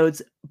episodes,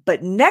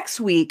 but next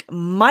week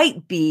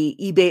might be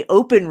eBay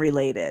Open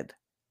related.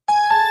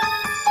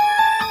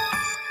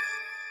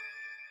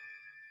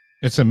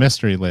 It's a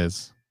mystery,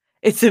 Liz.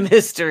 It's a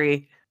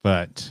mystery.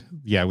 But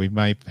yeah, we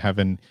might have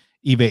an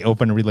eBay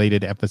Open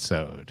related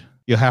episode.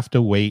 You'll have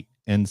to wait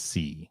and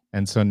see.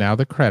 And so now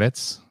the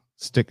credits.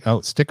 Stick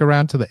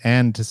around to the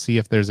end to see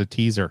if there's a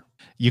teaser.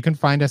 You can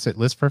find us at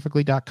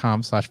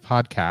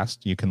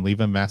listperfectly.com/podcast. You can leave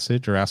a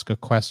message or ask a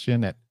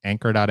question at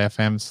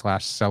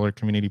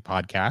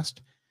anchor.fm/sellercommunitypodcast.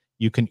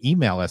 You can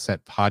email us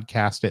at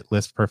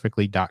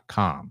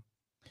podcast@listperfectly.com.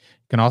 You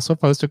can also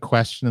post a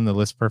question in the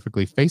List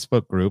Perfectly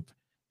Facebook group.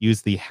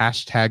 Use the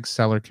hashtag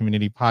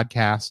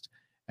 #SellerCommunityPodcast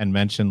and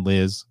mention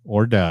Liz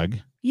or Doug.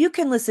 You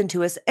can listen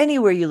to us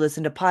anywhere you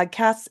listen to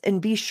podcasts,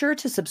 and be sure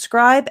to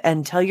subscribe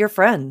and tell your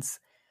friends.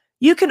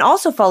 You can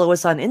also follow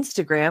us on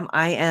Instagram.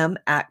 I am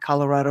at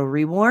Colorado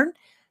Reworn.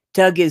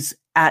 Doug is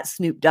at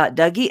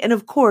Snoop.Dougie. And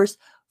of course,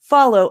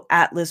 follow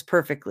at List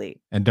Perfectly.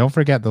 And don't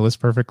forget, the List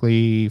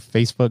Perfectly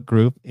Facebook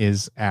group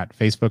is at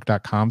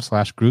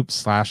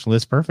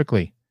facebook.com/group/List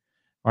Perfectly.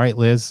 All right,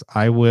 Liz,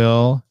 I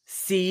will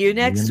see you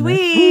next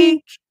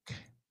week.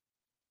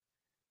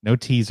 No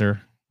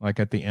teaser like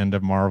at the end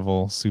of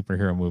Marvel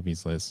superhero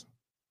movies, Liz.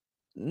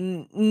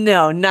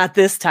 No, not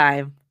this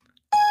time.